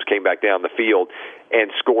Mahomes came back down the field and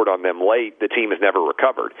scored on them late. The team has never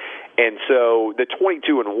recovered. And so the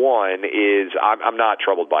 22-1 is, I'm not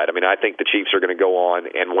troubled by it. I mean, I think the Chiefs are going to go on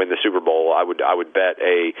and win the Super Bowl. I would bet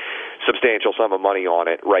a substantial sum of money on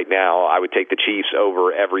it right now. I would take the Chiefs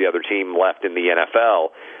over every other team left in the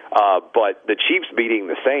NFL. But the Chiefs beating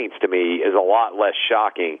the Saints, to me, is a lot less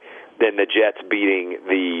shocking than the Jets beating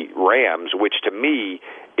the Rams, which to me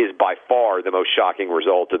is by far the most shocking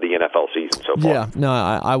result of the NFL season so far. Yeah, no,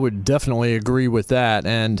 I would definitely agree with that.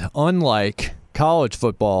 And unlike college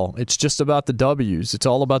football, it's just about the W's. It's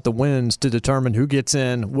all about the wins to determine who gets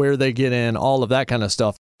in, where they get in, all of that kind of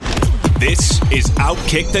stuff. This is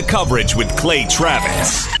Outkick the Coverage with Clay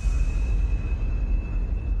Travis.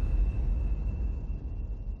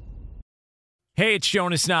 Hey, it's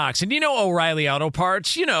Jonas Knox, and you know O'Reilly Auto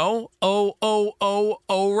Parts. You know,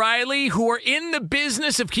 O'Reilly, who are in the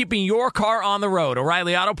business of keeping your car on the road.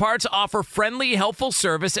 O'Reilly Auto Parts offer friendly, helpful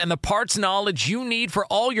service and the parts knowledge you need for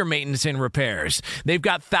all your maintenance and repairs. They've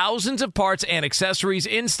got thousands of parts and accessories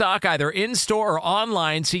in stock, either in-store or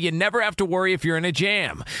online, so you never have to worry if you're in a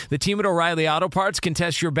jam. The team at O'Reilly Auto Parts can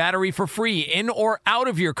test your battery for free in or out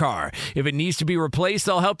of your car. If it needs to be replaced,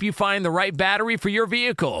 they'll help you find the right battery for your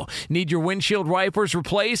vehicle. Need your windshield wipers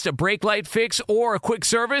replaced, a brake light fix, or a quick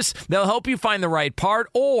service? They'll help you find the right part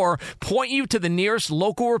or point you to the nearest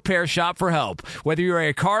local repair shop for help. Whether you're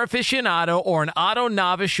a car aficionado or an auto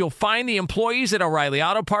novice, you'll find the employees at O'Reilly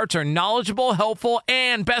Auto Parts are knowledgeable, helpful,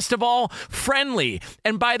 and best of all, friendly.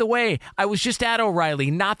 And by the way, I was just at O'Reilly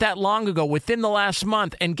not that long ago, within the last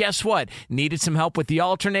month, and guess what? Needed some help with the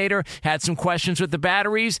alternator, had some questions with the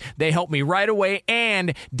batteries. They helped me right away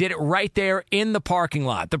and did it right there in the parking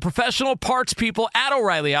lot. The professional parts people at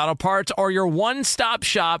O'Reilly Auto Parts are your one-stop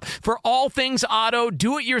shop for all things auto,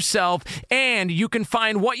 do-it-yourself, and you can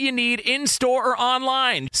find what you need in-store or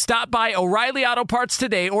online. Stop by O'Reilly Auto Parts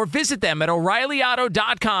today or visit them at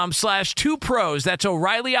O'ReillyAuto.com/2pros. That's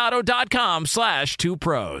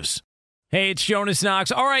O'ReillyAuto.com/2pros. Hey, it's Jonas Knox.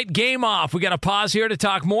 All right, game off. We got to pause here to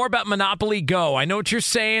talk more about Monopoly Go. I know what you're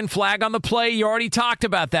saying, flag on the play. You already talked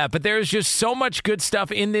about that, but there's just so much good stuff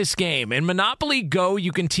in this game. In Monopoly Go,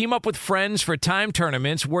 you can team up with friends for time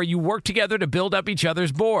tournaments where you work together to build up each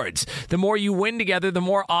other's boards. The more you win together, the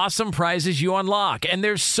more awesome prizes you unlock, and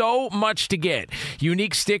there's so much to get.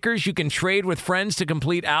 Unique stickers you can trade with friends to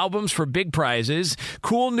complete albums for big prizes,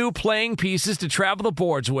 cool new playing pieces to travel the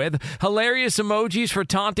boards with, hilarious emojis for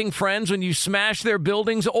taunting friends when you smash their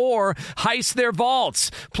buildings or heist their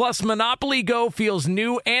vaults. Plus, Monopoly Go feels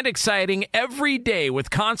new and exciting every day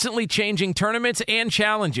with constantly changing tournaments and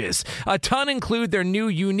challenges. A ton include their new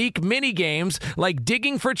unique mini games like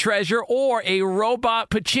digging for treasure or a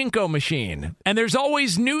robot pachinko machine. And there's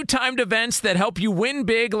always new timed events that help you win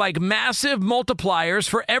big, like massive multipliers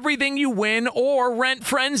for everything you win or rent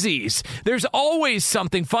frenzies. There's always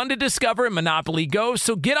something fun to discover in Monopoly Go,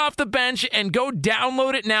 so get off the bench and go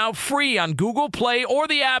download it now free on Google Play or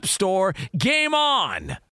the App Store. Game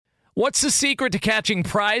on! What's the secret to catching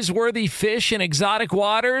prize-worthy fish in exotic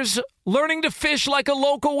waters? Learning to fish like a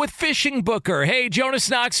local with Fishing Booker. Hey, Jonas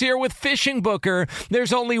Knox here with Fishing Booker.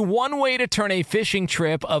 There's only one way to turn a fishing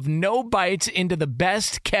trip of no bites into the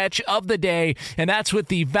best catch of the day, and that's with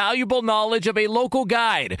the valuable knowledge of a local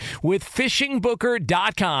guide. With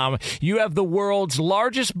FishingBooker.com, you have the world's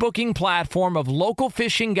largest booking platform of local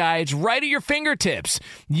fishing guides right at your fingertips.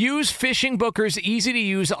 Use Fishing Booker's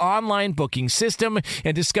easy-to-use online booking system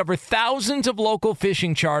and discover thousands of local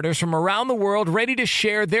fishing charters from around the world ready to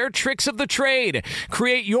share their tricks of the trade.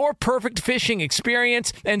 Create your perfect fishing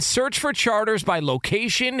experience and search for charters by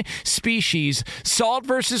location, species, salt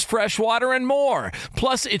versus freshwater, and more.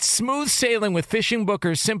 Plus, it's smooth sailing with Fishing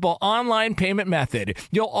Booker's simple online payment method.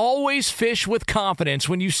 You'll always fish with confidence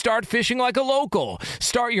when you start fishing like a local.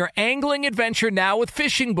 Start your angling adventure now with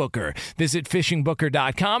Fishing Booker. Visit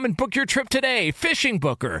FishingBooker.com and book your trip today. Fishing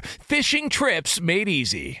Booker. Fishing trips made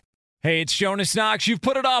easy. Hey, it's Jonas Knox. You've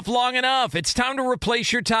put it off long enough. It's time to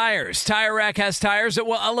replace your tires. Tire Rack has tires that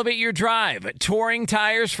will elevate your drive. Touring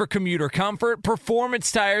tires for commuter comfort,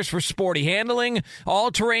 performance tires for sporty handling,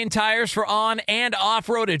 all-terrain tires for on- and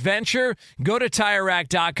off-road adventure. Go to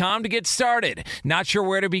TireRack.com to get started. Not sure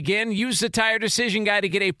where to begin? Use the Tire Decision Guide to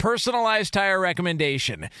get a personalized tire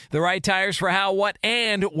recommendation. The right tires for how, what,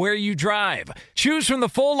 and where you drive. Choose from the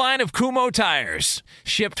full line of Kumho tires.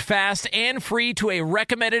 Shipped fast and free to a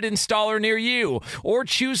recommended installer near you, or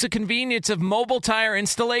choose the convenience of mobile tire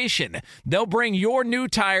installation. They'll bring your new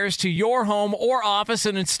tires to your home or office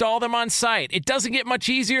and install them on site. It doesn't get much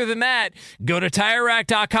easier than that. Go to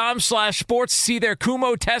TireRack.com/sports to see their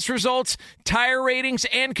Kumho test results, tire ratings,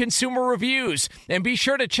 and consumer reviews. And be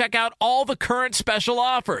sure to check out all the current special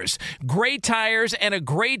offers. Great tires and a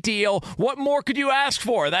great deal. What more could you ask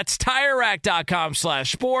for? That's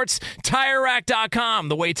TireRack.com/sports. TireRack.com,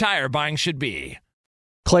 the way tire buying should be.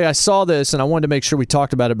 Clay, I saw this, and I wanted to make sure we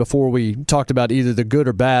talked about it before we talked about either the good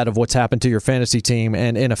or bad of what's happened to your fantasy team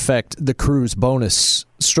and, in effect, the Cruise bonus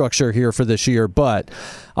structure here for this year. But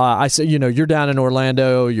I said, you're down in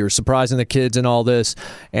Orlando, you're surprising the kids and all this,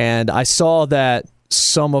 and I saw that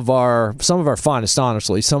some of our finest,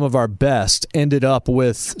 honestly, some of our best ended up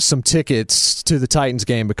with some tickets to the Titans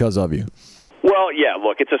game because of you. Well, yeah,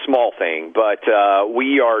 look, it's a small thing, but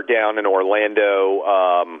we are down in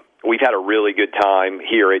Orlando. We've had a really good time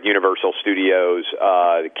here at Universal Studios.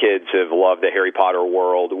 The kids have loved the Harry Potter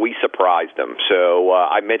world. We surprised them. So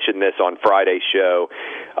I mentioned this on Friday's show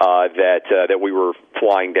that we were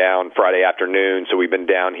flying down Friday afternoon. So we've been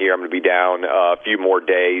down here. I'm going to be down a few more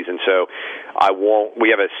days, and so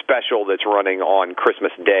we have a special that's running on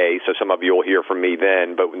Christmas Day. So some of you will hear from me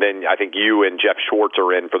then. But then I think you and Jeff Schwartz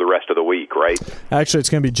are in for the rest of the week, right? Actually, it's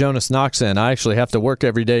going to be Jonas Knox in. I actually have to work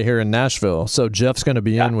every day here in Nashville, so Jeff's going to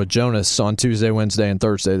be in with Jonas on Tuesday, Wednesday, and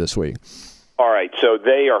Thursday this week. All right, so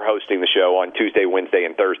they are hosting the show on Tuesday, Wednesday,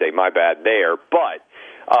 and Thursday. My bad there. But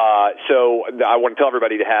so I want to tell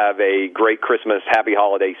everybody to have a great Christmas, happy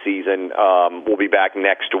holiday season. We'll be back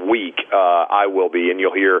next week. I will be, and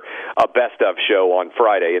you'll hear a best of show on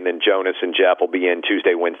Friday, and then Jonas and Jeff will be in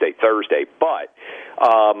Tuesday, Wednesday, Thursday. But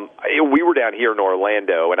we were down here in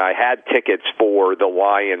Orlando, and I had tickets for the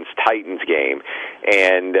Lions-Titans game,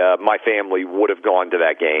 and my family would have gone to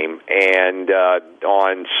that game. And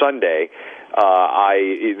on Sunday,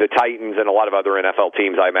 the Titans and a lot of other NFL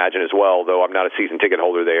teams, I imagine as well, though I'm not a season ticket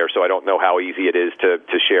holder there, so I don't know how easy it is to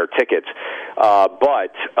share tickets.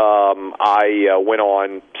 But I went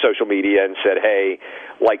on social media and said, hey,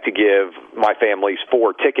 like to give my family's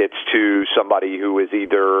 4 tickets to somebody who is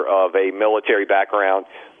either of a military background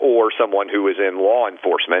or someone who is in law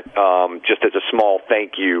enforcement, just as a small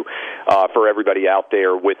thank you for everybody out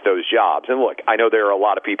there with those jobs. And look, I know there are a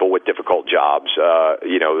lot of people with difficult jobs,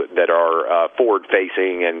 that are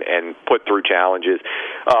forward-facing and put through challenges.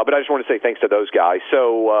 But I just want to say thanks to those guys.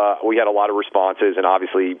 So we had a lot of responses, and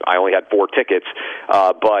obviously I only had 4 tickets,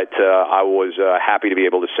 but I was happy to be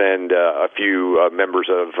able to send a few members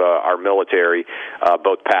of our military,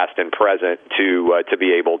 both past and present, to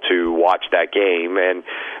be able to watch that game. And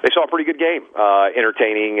they saw a pretty good game,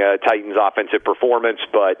 entertaining Titans offensive performance,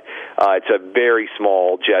 but it's a very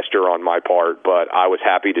small gesture on my part, but I was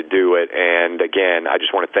happy to do it. And again, I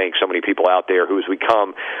just want to thank so many people out there who, as we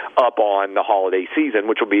come up on the holiday season,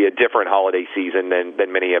 which will be a different holiday season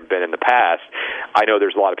than many have been in the past, I know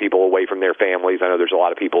there's a lot of people away from their families. I know there's a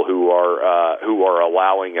lot of people who are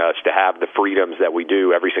allowing us to have the freedoms that we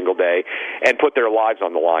do every single day and put their lives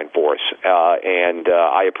on the line for us. And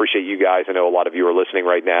I appreciate you guys. I know a lot of you are listening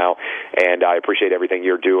right now, and I appreciate everything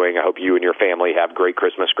you're doing. I hope you and your family have great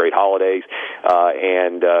Christmas, great holidays,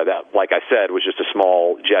 and that, like I said, was just a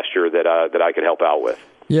small gesture that I could help out with.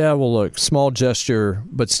 Yeah, well, look, small gesture,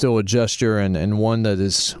 but still a gesture, and one that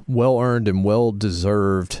is well-earned and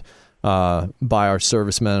well-deserved by our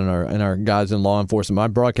servicemen and our guys in law enforcement. My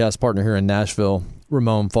broadcast partner here in Nashville,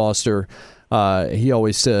 Ramon Foster, he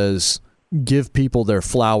always says, give people their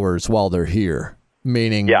flowers while they're here.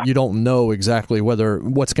 Meaning you don't know exactly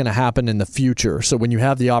what's going to happen in the future. So when you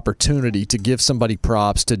have the opportunity to give somebody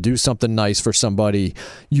props, to do something nice for somebody,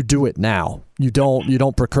 you do it now. You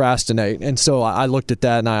don't procrastinate. And so I looked at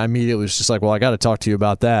that and I immediately was just like, well, I got to talk to you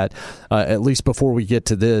about that, at least before we get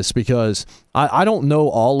to this, because I don't know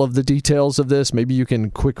all of the details of this. Maybe you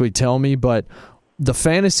can quickly tell me, but the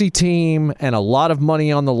fantasy team and a lot of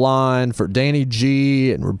money on the line for Danny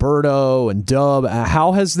G and Roberto and Dub.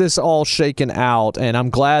 How has this all shaken out? And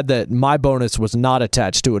I'm glad that my bonus was not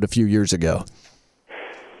attached to it a few years ago.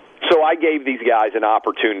 So I gave these guys an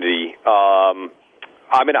opportunity.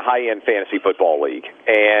 I'm in a high-end fantasy football league,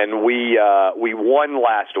 and we won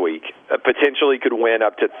last week. Potentially could win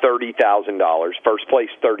up to $30,000. First place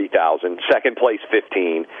 $30,000, second place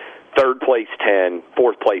 $15,000, third place $10,000,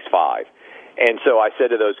 fourth place $5,000. And so I said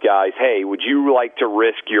to those guys, hey, would you like to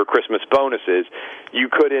risk your Christmas bonuses? You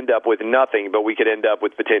could end up with nothing, but we could end up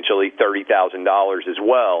with potentially $30,000 as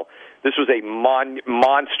well. This was a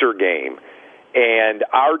monster game, and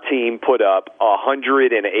our team put up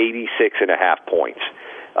 186.5 points.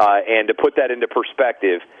 And to put that into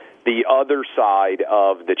perspective, the other side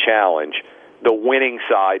of the challenge, the winning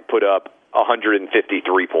side, put up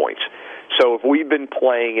 153 points. So if we'd been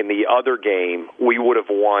playing in the other game, we would have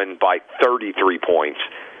won by 33 points.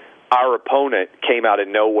 Our opponent came out of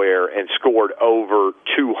nowhere and scored over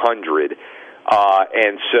 200,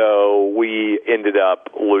 and so we ended up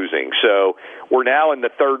losing. So we're now in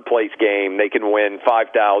the third place game. They can win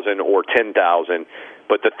 5,000 or 10,000,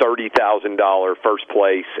 but the $30,000 first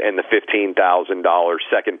place and the $15,000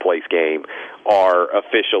 second place game are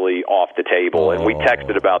officially off the table. And we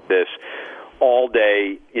texted about this all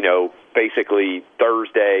day, basically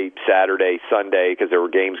Thursday, Saturday, Sunday, because there were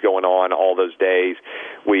games going on all those days.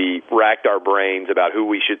 We racked our brains about who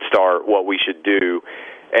we should start, what we should do.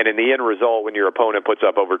 And in the end result, when your opponent puts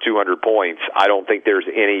up over 200 points, I don't think there's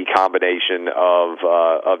any combination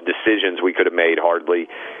of decisions we could have made, hardly,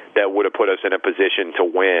 that would have put us in a position to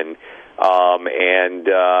win.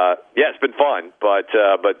 It's been fun, but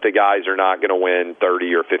the guys are not going to win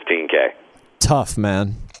 30 or 15K. Tough,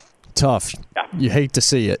 man. Tough. Yeah. You hate to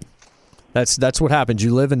see it. That's what happens.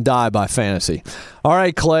 You live and die by fantasy. All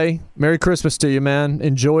right, Clay. Merry Christmas to you, man.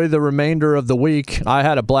 Enjoy the remainder of the week. I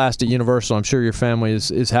had a blast at Universal. I'm sure your family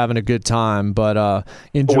is having a good time, but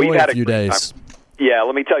enjoy a few days. Yeah,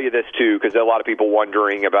 let me tell you this, too, because there are a lot of people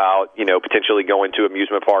wondering about, potentially going to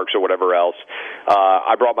amusement parks or whatever else.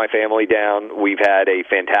 I brought my family down. We've had a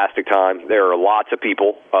fantastic time. There are lots of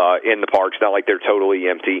people in the parks, not like they're totally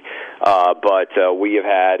empty, but we have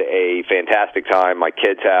had a fantastic time. My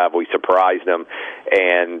kids have. We surprised them.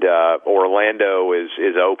 And Orlando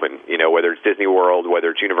is open, whether it's Disney World,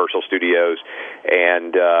 whether it's Universal Studios.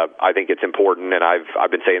 And I think it's important, and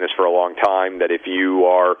I've been saying this for a long time, that if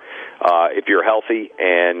you're healthy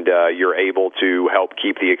and you're able to help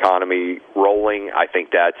keep the economy rolling, I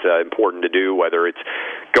think that's important to do, whether it's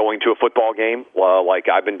going to a football game like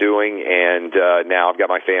I've been doing, and now I've got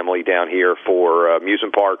my family down here for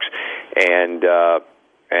amusement parks, and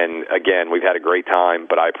again, we've had a great time,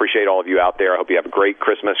 but I appreciate all of you out there. I hope you have a great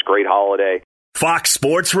Christmas, great holiday. Fox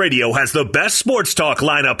Sports Radio has the best sports talk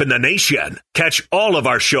lineup in the nation. Catch all of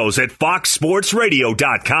our shows at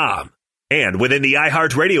foxsportsradio.com. And within the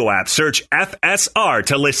iHeartRadio app, search FSR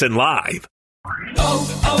to listen live.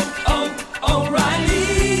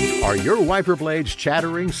 O'Reilly. Are your wiper blades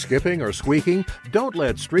chattering, skipping, or squeaking? Don't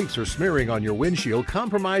let streaks or smearing on your windshield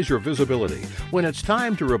compromise your visibility. When it's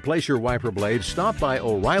time to replace your wiper blades, stop by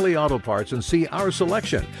O'Reilly Auto Parts and see our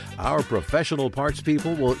selection. Our professional parts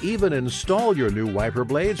people will even install your new wiper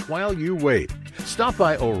blades while you wait. Stop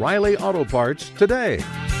by O'Reilly Auto Parts today.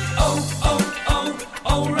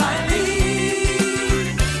 O'Reilly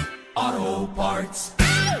Auto Parts.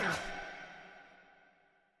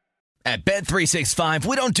 At Bet365,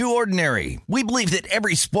 we don't do ordinary. We believe that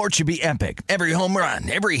every sport should be epic. Every home run,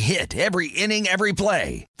 every hit, every inning, every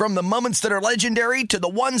play. From the moments that are legendary to the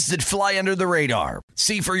ones that fly under the radar.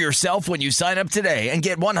 See for yourself when you sign up today and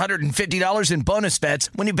get $150 in bonus bets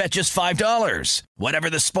when you bet just $5. Whatever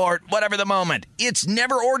the sport, whatever the moment, it's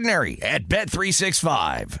never ordinary at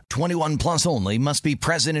Bet365. 21 plus only. Must be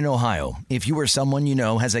present in Ohio. If you or someone you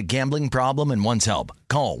know has a gambling problem and wants help,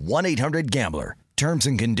 call 1-800-GAMBLER. Terms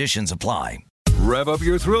and conditions apply. Rev up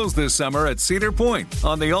your thrills this summer at Cedar Point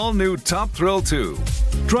on the all-new Top Thrill 2.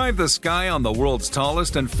 Drive the sky on the world's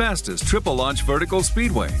tallest and fastest triple-launch vertical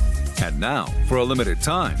speedway. And now, for a limited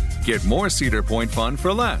time, get more Cedar Point fun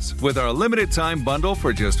for less with our limited-time bundle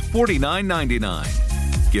for just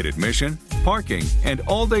 $49.99. Get admission, parking, and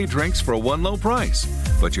all-day drinks for one low price.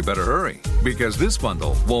 But you better hurry, because this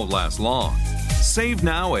bundle won't last long. Save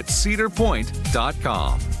now at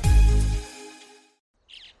cedarpoint.com.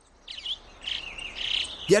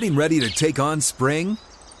 Getting ready to take on spring?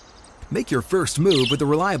 Make your first move with the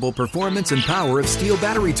reliable performance and power of Steel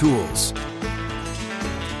battery tools.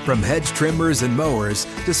 From hedge trimmers and mowers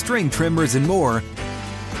to string trimmers and more,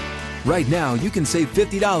 right now you can save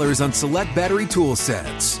 $50 on select battery tool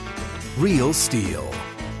sets. Real Steel.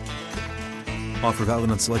 Offer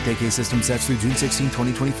valid on select AK system sets through June 16,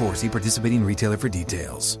 2024. See participating retailer for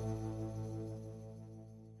details.